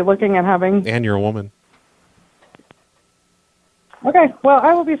probably looking at having... And you're a woman. Okay, well,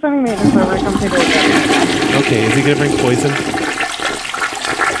 I will be sending maintenance over to come take a look at it. Okay, is he going to bring poison?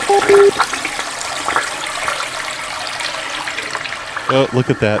 Oh, look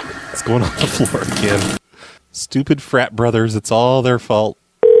at that. It's going on the floor again. Stupid frat brothers, it's all their fault.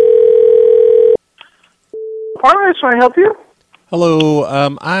 Apartments, can I help you? Hello,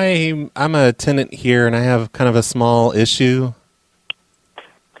 I'm a tenant here, and I have kind of a small issue.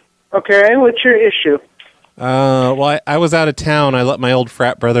 Okay, what's your issue? Well, I was out of town. I let my old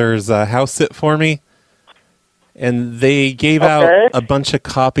frat brother's house sit for me, And they gave out a bunch of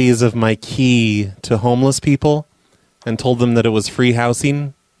copies of my key to homeless people and told them that it was free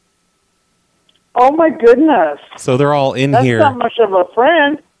housing. Oh, my goodness. So they're all in That's here. That's not much of a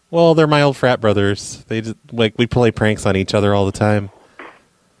friend. Well, they're my old frat brothers. They just, like, we play pranks on each other all the time.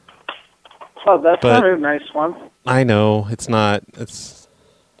 Oh, that's not a nice one. I know. It's not. It's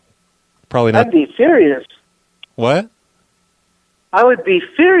probably not. I'd be furious. What? I would be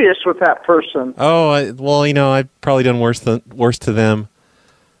furious with that person. Oh, well, you know, I've probably done worse to them.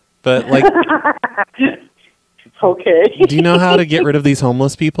 But, like... Okay. Do you know how to get rid of these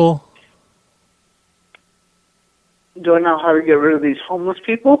homeless people? Do I know how to get rid of these homeless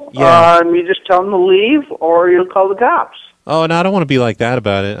people? Yeah. You just tell them to leave, or you'll call the cops. Oh, no, I don't want to be like that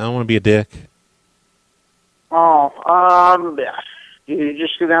about it. I don't want to be a dick. Oh, you're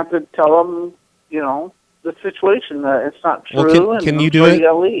just going to have to tell them, you know, the situation, that it's not true. Well, can and you do it? You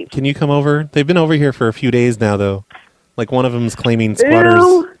gotta leave. Can you come over? They've been over here for a few days now, though. Like, one of them's claiming squatters.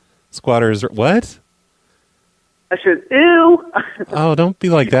 Ew. Squatters. What? I said, ew. Oh, don't be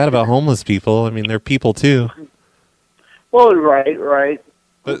like that about homeless people. I mean, they're people, too. Well, right.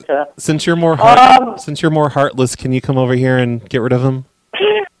 But okay. since you're more since you're more heartless, can you come over here and get rid of them?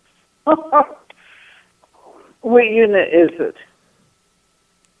 What unit is it?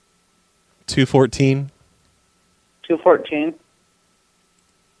 214. 214.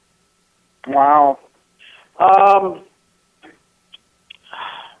 Wow. I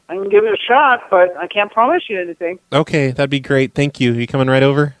can give it a shot, but I can't promise you anything. Okay, that'd be great. Thank you. You coming right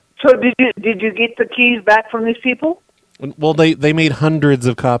over? So did you get the keys back from these people? Well, they made hundreds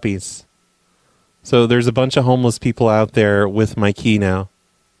of copies. So there's a bunch of homeless people out there with my key now.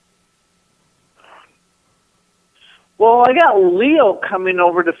 Well, I got Leo coming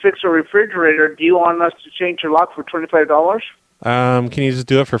over to fix a refrigerator. Do you want us to change your lock for $25? Can you just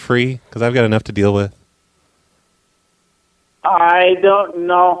do it for free? Because I've got enough to deal with. I don't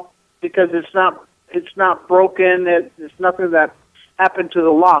know, because it's not broken. It's nothing that happened to the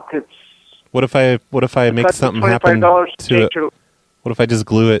lock. It's What if I make something happen to it? What if I just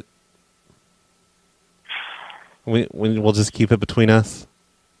glue it? We'll just keep it between us.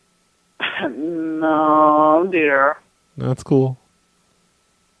 No, dear. That's cool.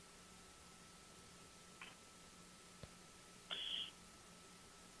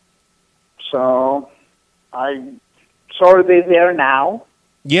 So are they there now?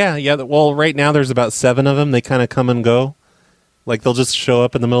 Yeah. Well, right now there's about 7 of them. They kind of come and go. Like, they'll just show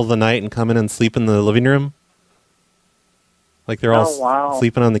up in the middle of the night and come in and sleep in the living room. Like, they're all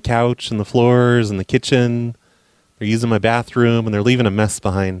sleeping on the couch and the floors and the kitchen. They're using my bathroom, and they're leaving a mess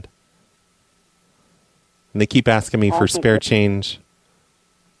behind. And they keep asking me for spare change.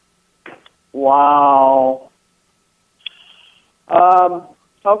 Wow.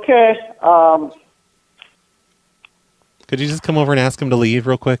 Okay. Could you just come over and ask them to leave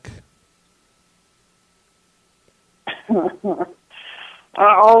real quick?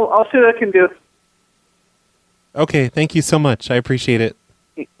 I'll see what I can do. Okay, thank you so much. I appreciate it.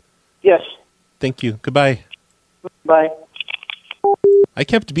 Yes. Thank you. Goodbye. Bye. I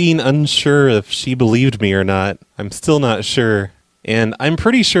kept being unsure if she believed me or not. I'm still not sure. And I'm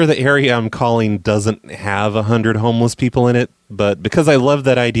pretty sure the area I'm calling doesn't have 100 homeless people in it. But because I love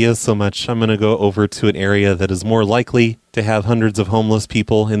that idea so much, I'm going to go over to an area that is more likely to have hundreds of homeless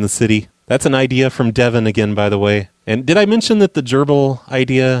people in the city. That's an idea from Devin again, by the way. And did I mention that the gerbil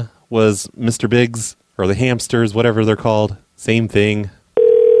idea was Mr. Biggs, or the hamsters, whatever they're called? Same thing.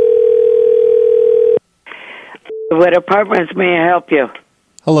 What apartments may I help you?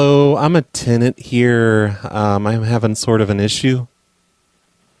 Hello, I'm a tenant here. I'm having sort of an issue.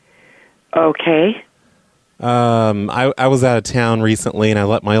 Okay. I was out of town recently, and I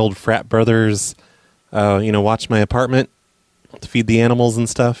let my old frat brothers, watch my apartment to feed the animals and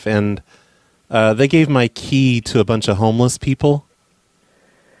stuff, and they gave my key to a bunch of homeless people.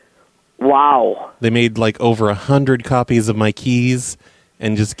 Wow. They made like over 100 copies of my keys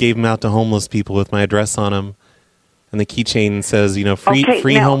and just gave them out to homeless people with my address on them. And the keychain says,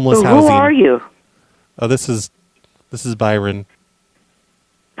 free now, homeless housing. Who are you? Oh, this is Byron.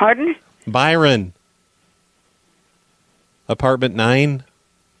 Pardon? Byron. Apartment 9.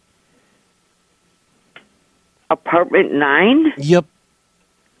 Apartment 9? Yep.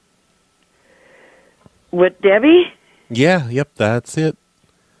 With Debbie? Yeah, yep, that's it.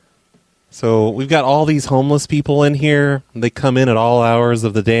 So we've got all these homeless people in here. They come in at all hours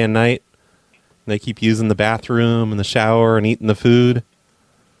of the day and night. They keep using the bathroom and the shower and eating the food.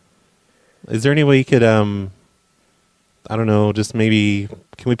 Is there any way you could, I don't know, just maybe,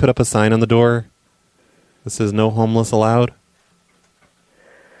 can we put up a sign on the door that says no homeless allowed?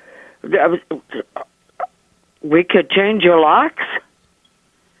 We could change your locks?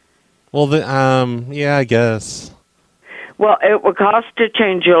 Well, yeah, I guess. Well, it would cost to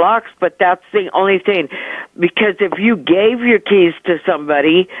change your locks, but that's the only thing. Because if you gave your keys to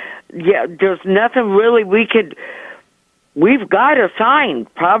somebody, yeah, there's nothing really we've got a sign,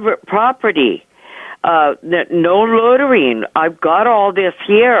 property, no loitering. I've got all this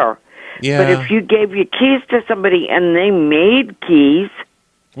here. Yeah. But if you gave your keys to somebody and they made keys...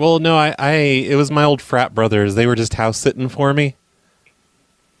 Well, no, it was my old frat brothers. They were just house sitting for me.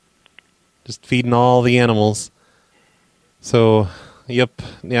 Just feeding all the animals. So, yep.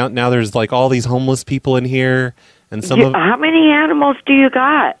 Now there's like all these homeless people in here, and How many animals do you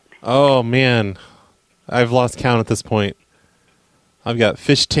got? Oh man, I've lost count at this point. I've got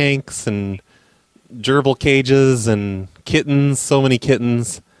fish tanks and gerbil cages and kittens. So many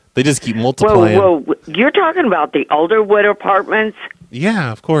kittens. They just keep multiplying. Whoa! You're talking about the Alderwood apartments?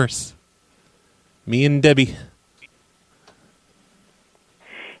 Yeah, of course. Me and Debbie.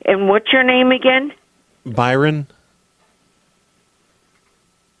 And what's your name again? Byron.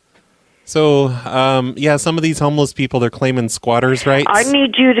 So, yeah, some of these homeless people, they're claiming squatters' rights. I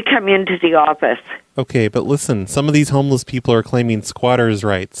need you to come into the office. Okay, but listen, some of these homeless people are claiming squatters'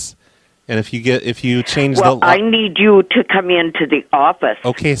 rights. And if you change I need you to come into the office.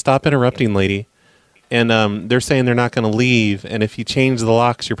 Okay, stop interrupting, lady. And they're saying they're not going to leave, and if you change the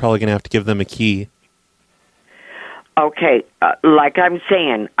locks, you're probably going to have to give them a key. Okay, like I'm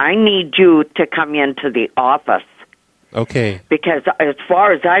saying, I need you to come into the office. Okay. Because as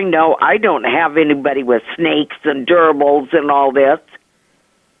far as I know, I don't have anybody with snakes and gerbils and all this.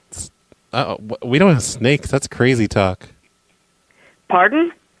 We don't have snakes. That's crazy talk.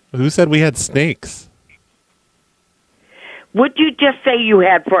 Pardon? Who said we had snakes? What'd you just say you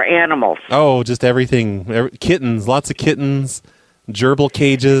had for animals? Oh, just everything. Kittens. Lots of kittens. Gerbil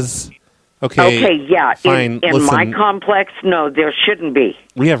cages. Okay, yeah. Fine. In my complex, no, there shouldn't be.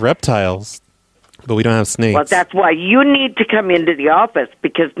 We have reptiles, but we don't have snakes. Well, that's why you need to come into the office,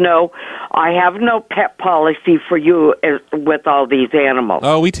 because, no, I have no pet policy for you with all these animals.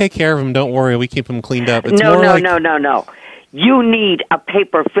 Oh, we take care of them. Don't worry. We keep them cleaned up. No. You need a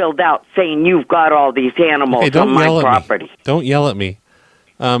paper filled out saying you've got all these animals on my property. Don't yell at me.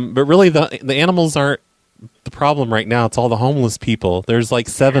 But really, the animals aren't the problem right now. It's all the homeless people. There's like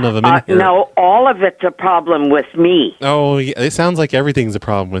 7 of them in here. No, all of it's a problem with me. Oh, yeah, it sounds like everything's a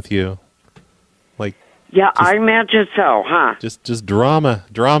problem with you. Yeah, I imagine so, huh? Just drama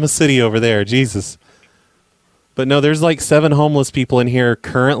city over there. Jesus. But no, there's like 7 homeless people in here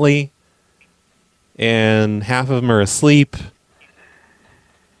currently, and half of them are asleep.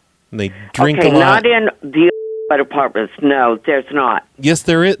 And they drink a lot. Not in the apartments. No, there's not. Yes,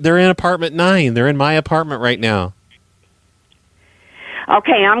 they're in apartment 9. They're in my apartment right now.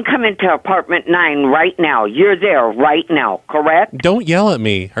 Okay, I'm coming to apartment 9 right now. You're there right now, correct? Don't yell at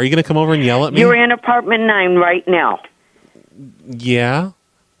me. Are you going to come over and yell at me? You're in apartment 9 right now. Yeah,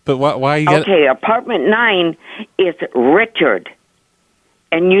 but why you Okay, apartment 9 is Richard.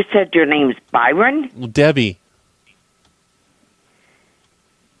 And you said your name's Byron? Debbie.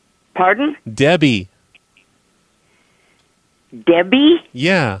 Pardon? Debbie. Debbie?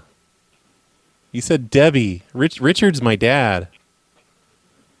 Yeah. You said Debbie. Richard's my dad.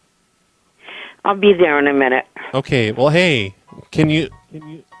 I'll be there in a minute. Okay, well, hey, can you...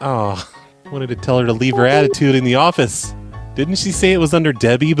 Oh, I wanted to tell her to leave her attitude in the office. Didn't she say it was under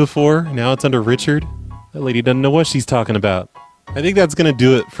Debbie before? Now it's under Richard? That lady doesn't know what she's talking about. I think that's going to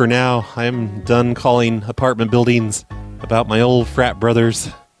do it for now. I'm done calling apartment buildings about my old frat brothers.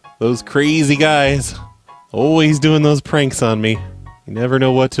 Those crazy guys. Always doing those pranks on me. You never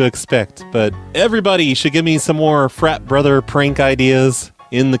know what to expect. But everybody should give me some more frat brother prank ideas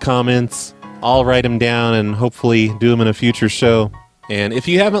in the comments. I'll write them down and hopefully do them in a future show. And if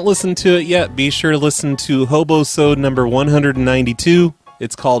you haven't listened to it yet, be sure to listen to Hobosode number 192.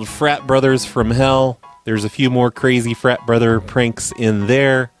 It's called Frat Brothers from Hell. There's a few more crazy frat brother pranks in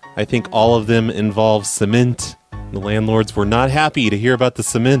there. I think all of them involve cement. The landlords were not happy to hear about the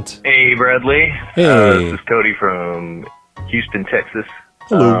cement. Hey, Bradley. Hey. This is Cody from Houston, Texas.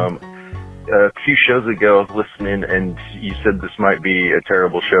 Hello. A few shows ago, I was listening, and you said this might be a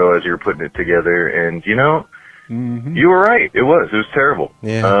terrible show as you were putting it together. And, you know, you were right. It was terrible.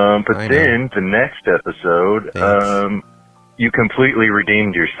 Yeah, but then, the next episode, you completely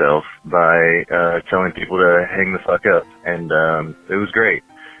redeemed yourself by telling people to hang the fuck up. And it was great.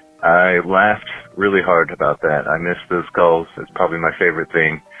 I laughed really hard about that. I miss those calls. It's probably my favorite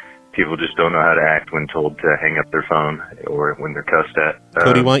thing. People just don't know how to act when told to hang up their phone or when they're cussed at.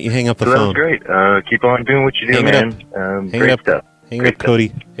 Cody, why don't you hang up the phone? That was great. Keep on doing what you do, man. Hang it up. Hang it up,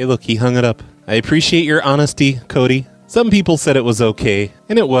 Cody. Hey, look, he hung it up. I appreciate your honesty, Cody. Some people said it was okay,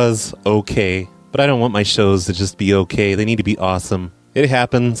 and it was okay. But I don't want my shows to just be okay. They need to be awesome. It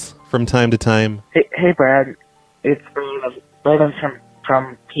happens from time to time. Hey Brad. It's Brandon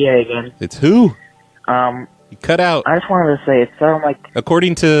from PA again. It's who? You cut out. I just wanted to say, it sounded like...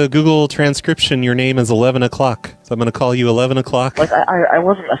 According to Google transcription, your name is 11 o'clock. So I'm going to call you 11 o'clock. Like, I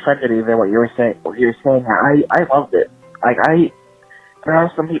wasn't offended either what you were saying. I loved it. Like, there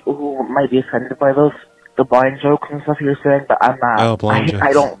are some people who might be offended by the blind jokes and stuff you're saying, but I'm not. Oh, blind jokes.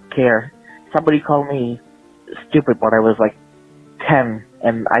 I don't care. Somebody called me stupid when I was like 10,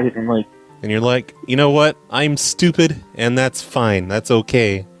 and I didn't really... And you're like, you know what? I'm stupid, and that's fine. That's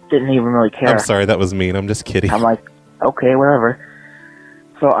okay. Didn't even really care. I'm sorry, that was mean. I'm just kidding. I'm like, okay, whatever.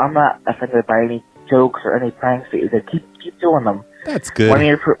 So I'm not offended by any jokes or any pranks that you did. Keep doing them. That's good. One of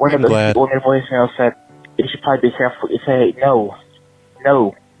your glad. people in your voicemail said, you should probably be careful what you say.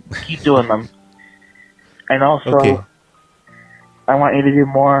 No. Keep doing them. And also, Okay. I want you to do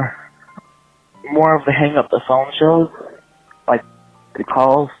more of the hang up the phone shows, like the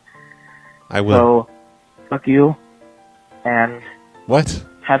calls. I will. So, fuck you, and What?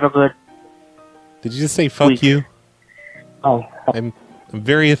 have a good... Did you just say fuck week. you? Oh. I'm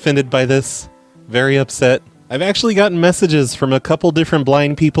very offended by this. Very upset. I've actually gotten messages from a couple different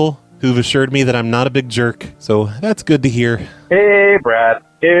blind people who've assured me that I'm not a big jerk. So that's good to hear. Hey, Brad.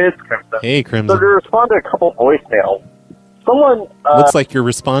 It's Crimson. Hey, Crimson. So to respond to a couple voicemails, someone... Looks like you're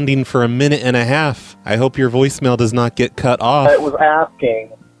responding for a minute and a half. I hope your voicemail does not get cut off. was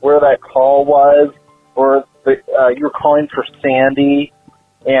asking where that call was, or you were calling for Sandy,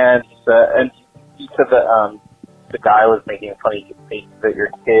 and he said that the guy was making funny faces at your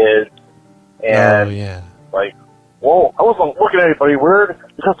kids, and oh, yeah. like, whoa, I wasn't looking at anybody weird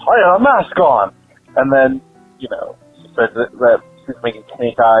because I had a mask on. And then, he said that he's making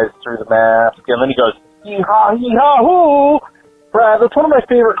snake eyes through the mask, and then he goes, hee-haw, hoo! Brad, that's one of my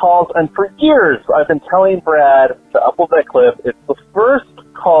favorite calls, and for years I've been telling Brad to upload that clip. It's the first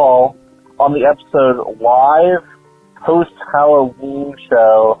call on the episode live post-Halloween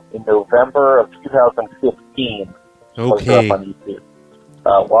show in November of 2015. Look it up on YouTube.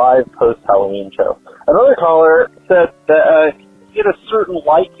 Live post-Halloween show. Another caller said that he had a certain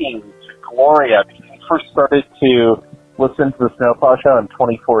liking to Gloria because he first started to listen to the Snowplow show in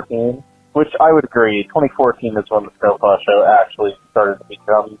 2014, which I would agree. 2014 is when the Snowplow show actually started to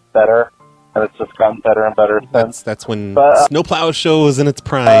become better, and it's just gotten better and better since. That's when Snowplow show was in its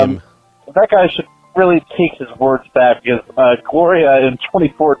prime. That guy should really take his words back because Gloria in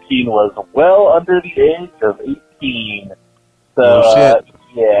 2014 was well under the age of 18. So, oh, shit.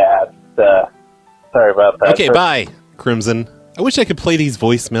 Sorry about that. Okay, bye, Crimson. I wish I could play these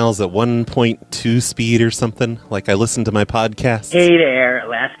voicemails at 1.2 speed or something, like I listen to my podcast. Hey there,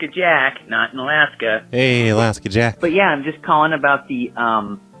 Alaska Jack, not in Alaska. Hey, Alaska Jack. But yeah, I'm just calling about the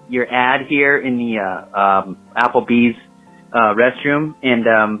your ad here in the Applebee's restroom,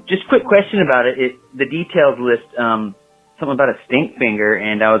 and just quick question about it. The details list something about a stink finger,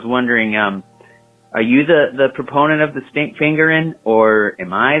 and I was wondering, are you the proponent of the stink fingering, or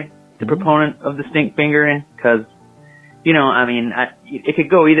am I the proponent of the stink fingering? Because it could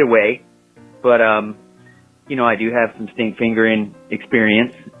go either way, but I do have some stink fingering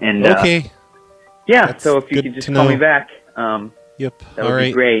experience, and okay, That's so if you could just call me back, yep, that would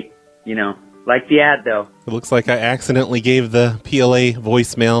be great. Like the ad though. It looks like I accidentally gave the PLA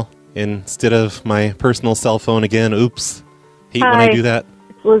voicemail instead of my personal cell phone again. Oops, hate when I do that.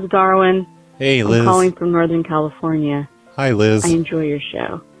 It's Liz Darwin. Hey, Liz. I'm calling from Northern California. Hi, Liz. I enjoy your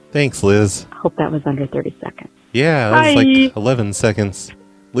show. Thanks, Liz. I hope that was under 30 seconds. Yeah, that was like 11 seconds.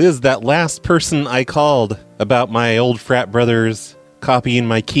 Liz, that last person I called about my old frat brothers copying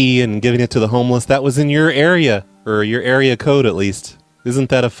my key and giving it to the homeless, that was in your area, or your area code at least. Isn't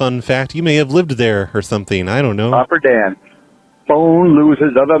that a fun fact? You may have lived there or something. I don't know. Upper Dan. Phone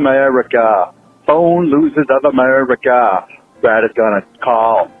loses of America. Phone loses of America. Brad is gonna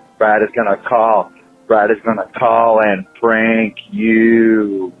call. Brad is gonna call. Brad is gonna call and prank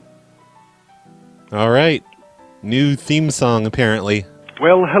you. All right. New theme song, apparently.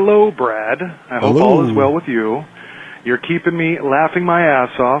 Well, hello, Brad. I hope all is well with you. You're keeping me laughing my ass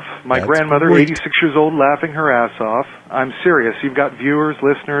off. My grandmother, great. 86 years old, laughing her ass off. I'm serious. You've got viewers,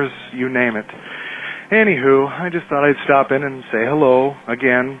 listeners, you name it. Anywho, I just thought I'd stop in and say hello.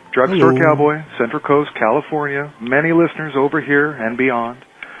 Again, Drugstore Hello. Cowboy, Central Coast, California. Many listeners over here and beyond.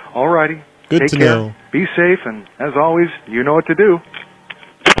 Alrighty. Good Take to care. know. Be safe, and as always, you know what to do.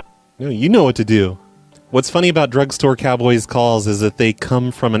 No, you know what to do. What's funny about Drugstore Cowboy's calls is that they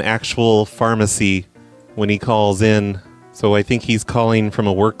come from an actual pharmacy when he calls in. So I think he's calling from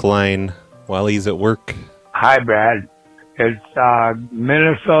a work line while he's at work. Hi, Brad. It's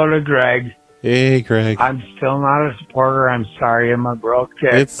Minnesota Greg. Hey, Greg. I'm still not a supporter. I'm sorry I'm a broke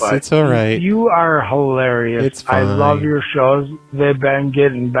kid. But It's all right. You are hilarious. It's I fine. love your shows. They've been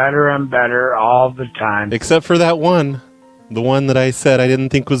getting better and better all the time. Except for that one. The one that I said I didn't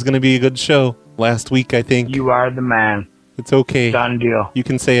think was going to be a good show. Last week, I think. You are the man. It's okay. Done deal. You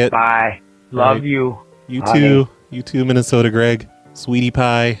can say it. Bye. Love you. You honey. too. You too, Minnesota Greg. Sweetie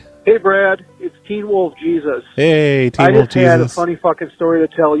pie. Hey, Brad. It's Teen Wolf Jesus. Hey, Teen I Wolf just had a Jesus. funny fucking story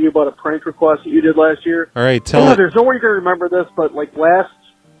to tell you about a prank request that you did last year. All right, tell it. There's no way you're going to remember this, but like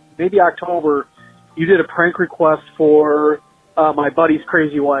maybe October, you did a prank request for my buddy's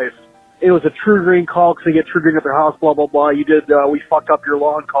crazy wife. It was a True Green call because they get True Green at their house, blah, blah, blah. You did we fucked up your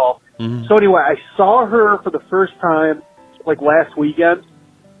lawn call. Mm-hmm. So anyway, I saw her for the first time like last weekend.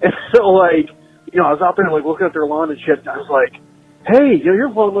 And so like, I was out there like looking at their lawn and shit. And I was like, hey, your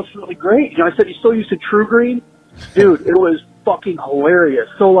lawn looks really great. I said, you still using True Green? Dude, it was fucking hilarious.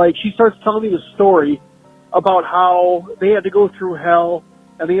 So like, she starts telling me the story about how they had to go through hell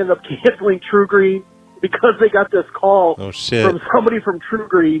and they ended up canceling True Green because they got this call from somebody from True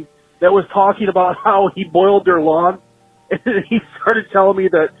Green that was talking about how he boiled their lawn. And he started telling me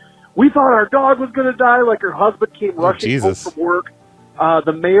that we thought our dog was going to die, like her husband came rushing home from work.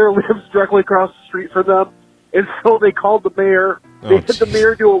 The mayor lives directly across the street from them. And so they called the mayor. They had the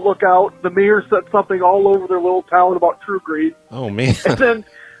mayor do a lookout. The mayor said something all over their little town about True Green. Oh, man. And then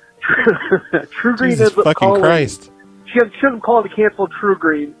True Green Jesus ends up fucking calling. Christ. She shouldn't call to cancel True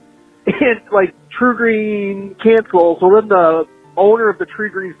Green. And, like, True Green cancels. So then the owner of the True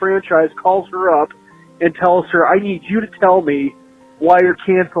Green franchise calls her up and tells her, I need you to tell me why you're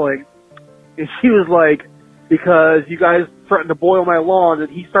canceling. And she was like, because you guys threatened to boil my lawn. And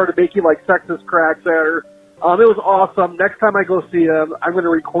he started making, like, sexist cracks at her. It was awesome. Next time I go see him, I'm going to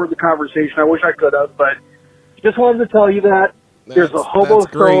record the conversation. I wish I could have, but just wanted to tell you that. There's a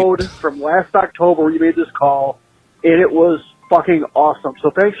hobo-sode from last October where you made this call, and it was fucking awesome. So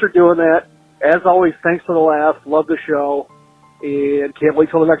thanks for doing that. As always, thanks for the laugh. Love the show, and can't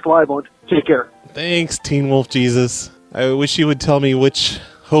wait till the next live one. Take care. Thanks, Teen Wolf Jesus. I wish you would tell me which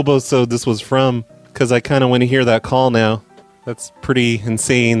hobo-sode this was from, because I kind of want to hear that call now. That's pretty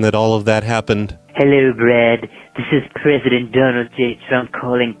insane that all of that happened. Hello, Brad. This is President Donald J. Trump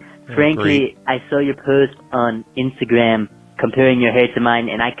calling. Frankly, I saw your post on Instagram comparing your hair to mine,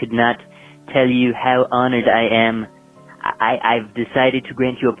 and I could not tell you how honored I am. I've decided to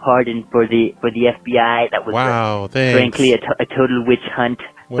grant you a pardon for the FBI. That was thanks. Frankly a total witch hunt.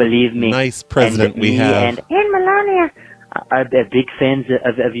 Believe me. Nice president and we have. And Melania are big fans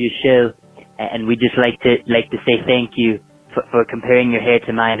of your show, and we just like to say thank you for comparing your hair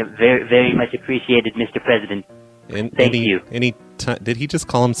to mine. Very, very much appreciated, Mr. President. Thank you. Did he just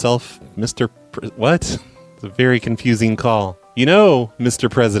call himself Mr. What? It's a very confusing call.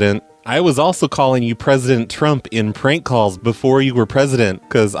 Mr. President, I was also calling you President Trump in prank calls before you were president,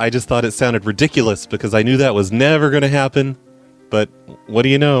 because I just thought it sounded ridiculous, because I knew that was never going to happen. But what do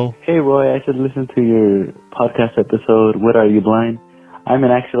you know? Hey, Roy, I should listen to your podcast episode, What Are You Blind? I'm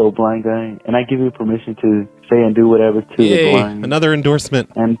an actual blind guy, and I give you permission to say and do whatever to the blind. Another endorsement.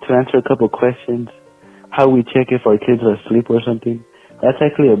 And to answer a couple questions, how we check if our kids are asleep or something, that's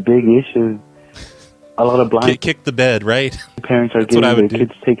actually a big issue. A lot of blind kick the bed, right? Parents are getting their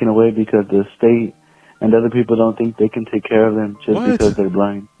kids taken away because the state and other people don't think they can take care of them just because they're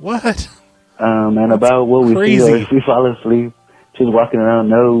blind. What? And That's about what we crazy. see, or if we fall asleep, just walking around,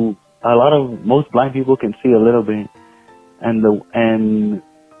 no. Most blind people can see a little bit. And the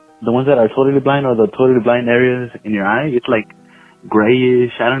ones that are totally blind, or the totally blind areas in your eye, it's like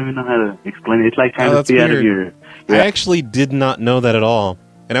grayish. I don't even know how to explain it. It's like trying to see out of your... I actually did not know that at all.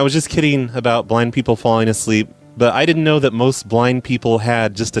 And I was just kidding about blind people falling asleep, but I didn't know that most blind people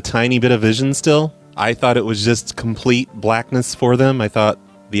had just a tiny bit of vision still. I thought it was just complete blackness for them. I thought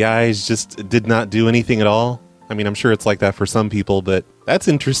the eyes just did not do anything at all. I mean, I'm sure it's like that for some people, but that's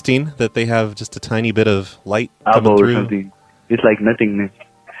interesting that they have just a tiny bit of light coming through. Or something. It's like nothingness.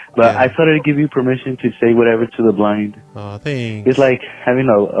 But I thought I'd give you permission to say whatever to the blind. Oh, thanks. It's like having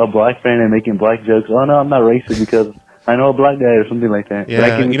a black friend and making black jokes. Oh, no, I'm not racist because I know a black guy or something like that.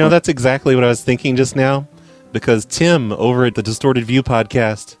 Yeah, that's exactly what I was thinking just now. Because Tim, over at the Distorted View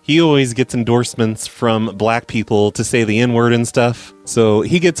podcast, he always gets endorsements from black people to say the N-word and stuff. So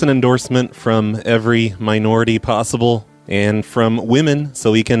he gets an endorsement from every minority possible, and from women,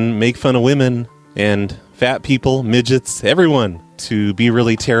 so he can make fun of women, and fat people, midgets, everyone, to be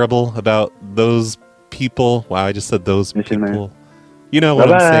really terrible about those people. Wow, I just said those people. You know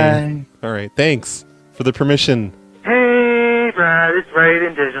what I'm saying. All right, thanks for the permission. Hey, Hey, Brad, it's Ray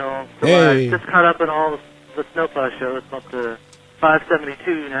in Digital. So Hey. I just caught up on all the snowplow shows. It's up to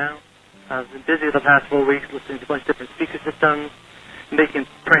 572 now. I've been busy the past 4 weeks listening to a bunch of different speaker systems, making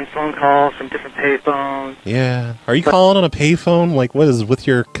prank phone calls from different pay phones. Yeah. Are you calling on a payphone? Like, what is with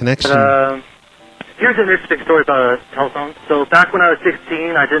your connection? But, here's an interesting story about a telephone. So back when I was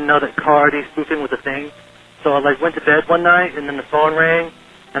 16, I didn't know that car ID spoofing was a thing. So I went to bed one night, and then the phone rang,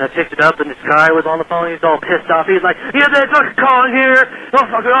 and I picked it up, and this guy was on the phone. He was all pissed off. He's like, "Yeah, they fucking calling here. Oh,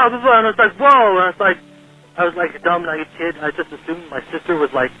 fucking blah, blah, blah." And I was like, "Whoa!" And I was like a dumb, naive kid. I just assumed my sister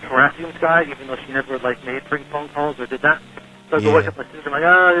was like harassing this guy, even though she never like made prank phone calls or did that. So I go wake up my sister. I'm like,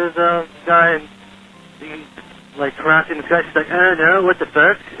 "Oh, there's a guy and he's like harassing this guy." She's like, "I don't know, what the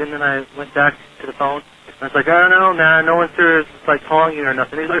fuck?" And then I went back to the phone. And I was like, "I don't know, man. No one's here like calling you or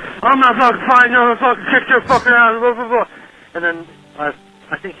nothing." He's like, "I'm not fucking fine. No, fucking kick your fucking ass." Blah, blah, blah. And then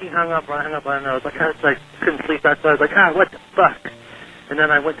I think he hung up or I hung up. I don't know. I was like, couldn't sleep that, so I was like, "Ah, what the fuck?" And then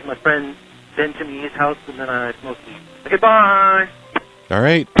I went to my friend Benjamin's house, and then I smoked weed. Okay, bye. All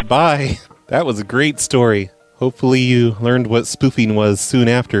right, bye. That was a great story. Hopefully you learned what spoofing was soon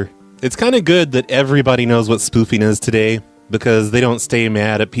after. It's kind of good that everybody knows what spoofing is today, because they don't stay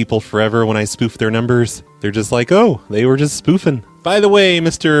mad at people forever when I spoof their numbers. They're just like, oh, they were just spoofing. By the way,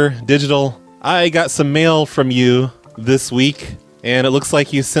 Mr. Digital, I got some mail from you this week, and it looks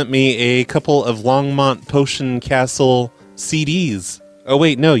like you sent me a couple of Longmont Potion Castle CDs. Oh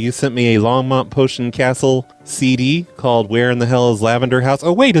wait, no, you sent me a Longmont Potion Castle CD called Where in the Hell is Lavender House?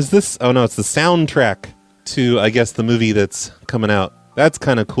 Oh wait, is this... Oh no, it's the soundtrack to, I guess, the movie that's coming out. That's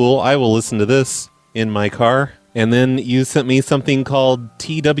kind of cool. I will listen to this in my car. And then you sent me something called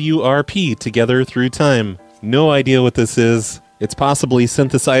TWRP, Together Through Time. No idea what this is. It's possibly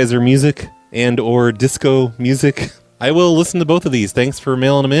synthesizer music and or disco music. I will listen to both of these. Thanks for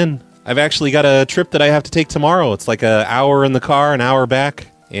mailing them in. I've actually got a trip that I have to take tomorrow. It's like an hour in the car, an hour back,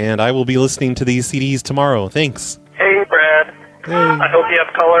 and I will be listening to these CDs tomorrow. Thanks. Hey, Brad. Hey. I hope you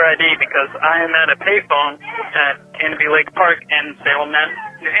have caller ID because I am at a payphone at Canopy Lake Park in Salem,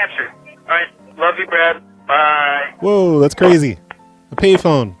 New Hampshire. All right. Love you, Brad. Bye. Whoa, that's crazy. A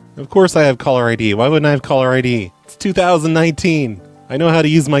payphone. Of course I have caller ID. Why wouldn't I have caller ID? It's 2019. I know how to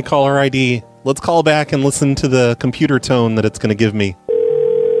use my caller ID. Let's call back and listen to the computer tone that it's going to give me.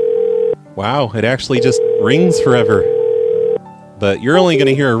 Wow, it actually just rings forever. But you're only going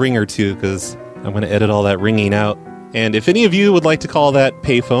to hear a ring or two because I'm going to edit all that ringing out. And if any of you would like to call that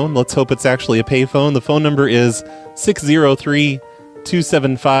payphone, let's hope it's actually a payphone. The phone number is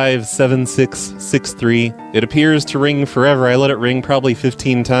 603-275-7663. It appears to ring forever. I let it ring probably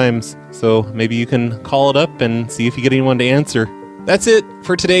 15 times. So maybe you can call it up and see if you get anyone to answer. That's it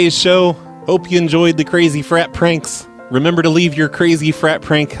for today's show. Hope you enjoyed the crazy frat pranks. Remember to leave your crazy frat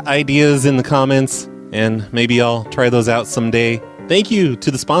prank ideas in the comments, and maybe I'll try those out someday. Thank you to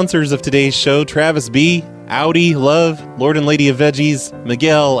the sponsors of today's show, Travis B., Audi, Love, Lord and Lady of Veggies,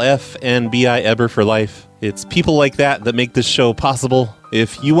 Miguel F., and B.I. Eber for life. It's people like that that make this show possible.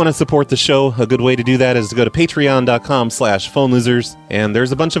 If you want to support the show, a good way to do that is to go to patreon.com/phonelosers, and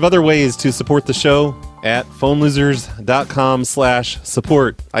there's a bunch of other ways to support the show at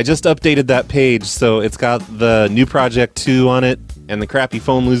phonelosers.com/support. I just updated that page, so it's got the new Project 2 on it, and the crappy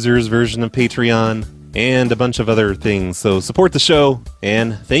Phone Losers version of Patreon, and a bunch of other things. So support the show,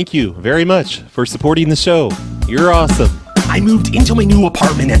 and thank you very much for supporting the show. You're awesome. I moved into my new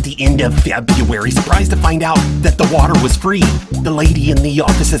apartment at the end of February, surprised to find out that the water was free. The lady in the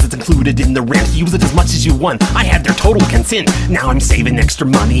office says it's included in the rent. Use it as much as you want. I had their total consent. Now I'm saving extra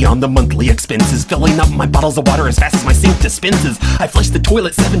money on the monthly expenses, filling up my bottles of water as fast as my sink dispenses. I flush the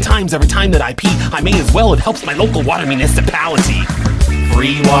toilet 7 times every time that I pee. I may as well. It helps my local water municipality.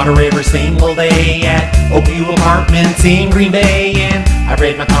 Free water every single day at Oakview Apartments in Green Bay, and I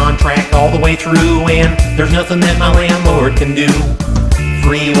read my contract all the way through, and there's nothing that my landlord can do.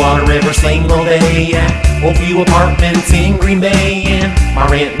 Free water every single day at Oakview Apartments in Green Bay, and my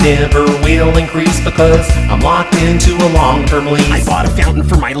rent never will increase because I'm locked into a long-term lease. I bought a fountain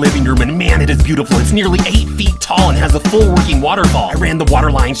for my living room, and man, it is beautiful. It's nearly 8 feet tall and has a full working waterfall. I ran the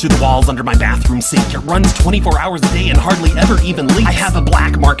water lines through the walls under my bathroom sink. It runs 24 hours a day and hardly ever even leaks. I have a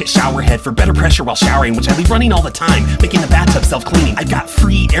black market shower head for better pressure while showering, which I leave running all the time, making the bathtub self-cleaning. I've got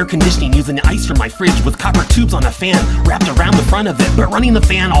free air conditioning using the ice from my fridge with copper tubes on a fan wrapped around the front of it. But running the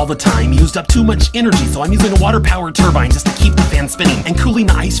fan all the time used up too much energy, so I I'm using a water-powered turbine just to keep the fan spinning. And cooling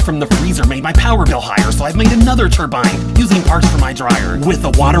the ice from the freezer made my power bill higher, so I've made another turbine using parts from my dryer. With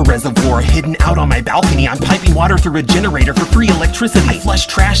a water reservoir hidden out on my balcony, I'm piping water through a generator for free electricity. I flush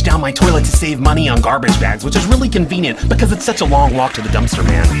trash down my toilet to save money on garbage bags, which is really convenient because it's such a long walk to the dumpster,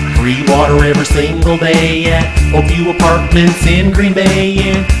 man. Free water every single day at Oakview Apartments in Green Bay,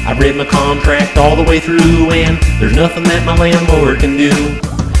 and I've read my contract all the way through, and there's nothing that my landlord can do.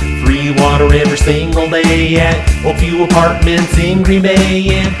 Free water every single day at Oakview Apartments in Green Bay,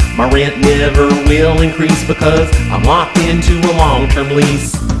 and my rent never will increase because I'm locked into a long-term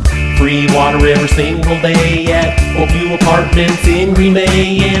lease. Free water every single day at Oakview Apartments in Green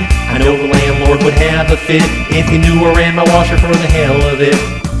Bay, and I know the landlord would have a fit if he knew I ran my washer for the hell of it.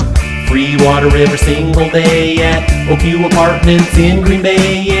 Free water every single day at Oakview Apartments in Green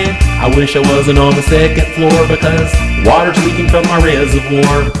Bay, and I wish I wasn't on the second floor because water's leaking from my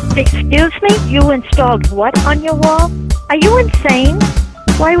reservoir. Excuse me? You installed what on your wall? Are you insane?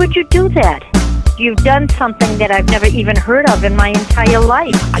 Why would you do that? You've done something that I've never even heard of in my entire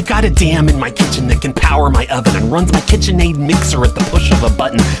life. I've got a dam in my kitchen that can power my oven and runs my KitchenAid mixer at the push of a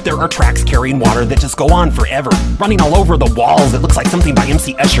button. There are tracks carrying water that just go on forever, running all over the walls. It looks like something by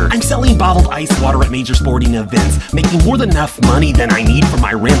MC Escher. I'm selling bottled ice water at major sporting events, making more than enough money than I need for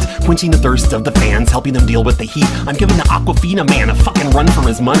my rent, quenching the thirst of the fans, helping them deal with the heat. I'm giving the Aquafina man a fucking run for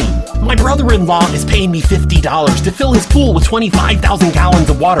his money. My brother-in-law is paying me $50 to fill his pool with 25,000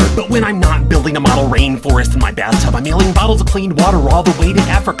 gallons of water, but when I'm not building a model rainforest in my bathtub, I'm mailing bottles of clean water all the way to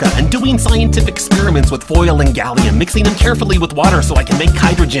Africa and doing scientific experiments with foil and gallium, mixing them carefully with water so I can make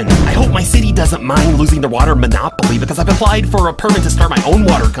hydrogen. I hope my city doesn't mind losing their water monopoly because I've applied for a permit to start my own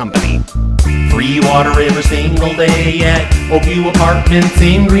water company. Free water every single day at Oakview Apartments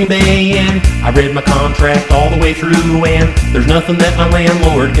in Green Bay, and I read my contract all the way through, and there's nothing that my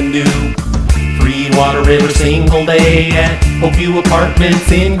landlord can do. Free water every single day at Oakview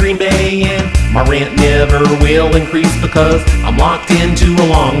Apartments in Green Bay, and my rent never will increase because I'm locked into a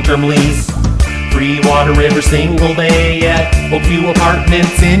long-term lease. Free water every single day at Oakview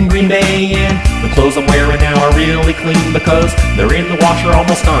Apartments in Green Bay, and the clothes I'm wearing now are really clean because they're in the washer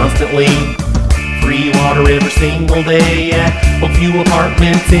almost constantly. Free water every single day at Oakview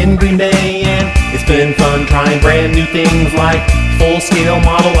Apartments in Green Bay, and it's been fun trying brand new things like full-scale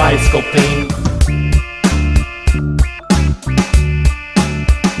model ice sculpting.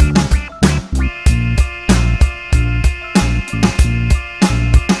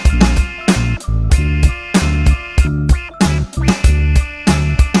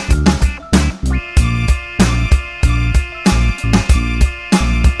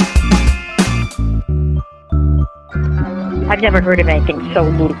 I've never heard of anything so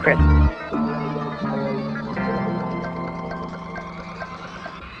ludicrous.